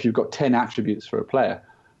 like if you've got 10 attributes for a player,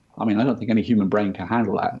 I mean, I don't think any human brain can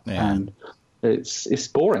handle that. Yeah. And it's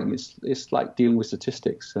boring. It's like dealing with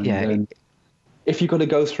statistics. And if you've got to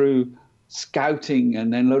go through scouting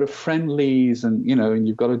and then a load of friendlies and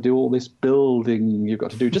you've got to do all this building you've got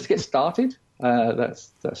to do just to get started,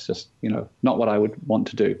 that's just not what I would want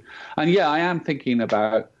to do. And I am thinking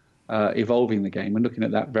about evolving the game and looking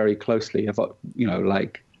at that very closely, about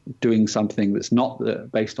like doing something that's not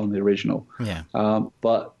based on the original.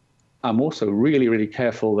 But I'm also really, really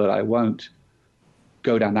careful that I won't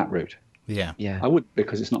go down that route. I would,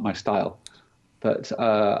 because it's not my style. But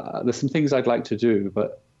there's some things I'd like to do,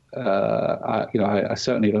 but I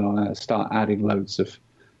certainly don't want to start adding loads of,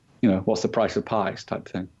 what's the price of pies type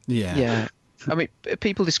thing. Yeah. I mean,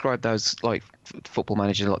 people describe those like Football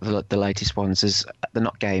Manager, like the latest ones, as they're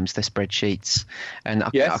not games, they're spreadsheets, and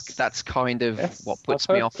that's kind of what puts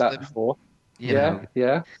me off that them. Before. Yeah.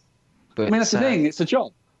 But I mean, that's the thing. It's a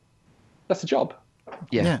job. That's a job.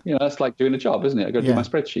 Yeah. That's like doing a job, isn't it? I got to do my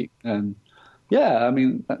spreadsheet, and I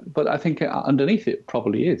mean, but I think underneath it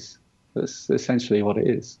probably is. That's essentially what it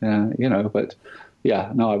is, But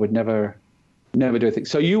I would never do a thing.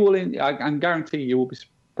 So you will, I guarantee you will be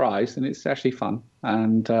surprised, and it's actually fun.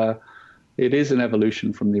 And it is an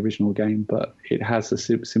evolution from the original game, but it has the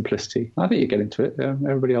simplicity. I think you get into it.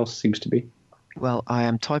 Everybody else seems to be. Well, I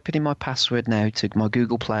am typing in my password now to my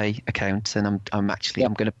Google Play account, and I'm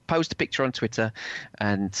going to post a picture on Twitter,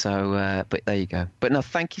 and so. But there you go. But no,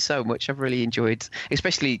 thank you so much. I've really enjoyed,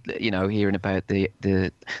 especially hearing about the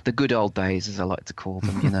good old days, as I like to call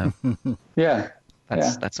them. Yeah,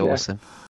 that's awesome.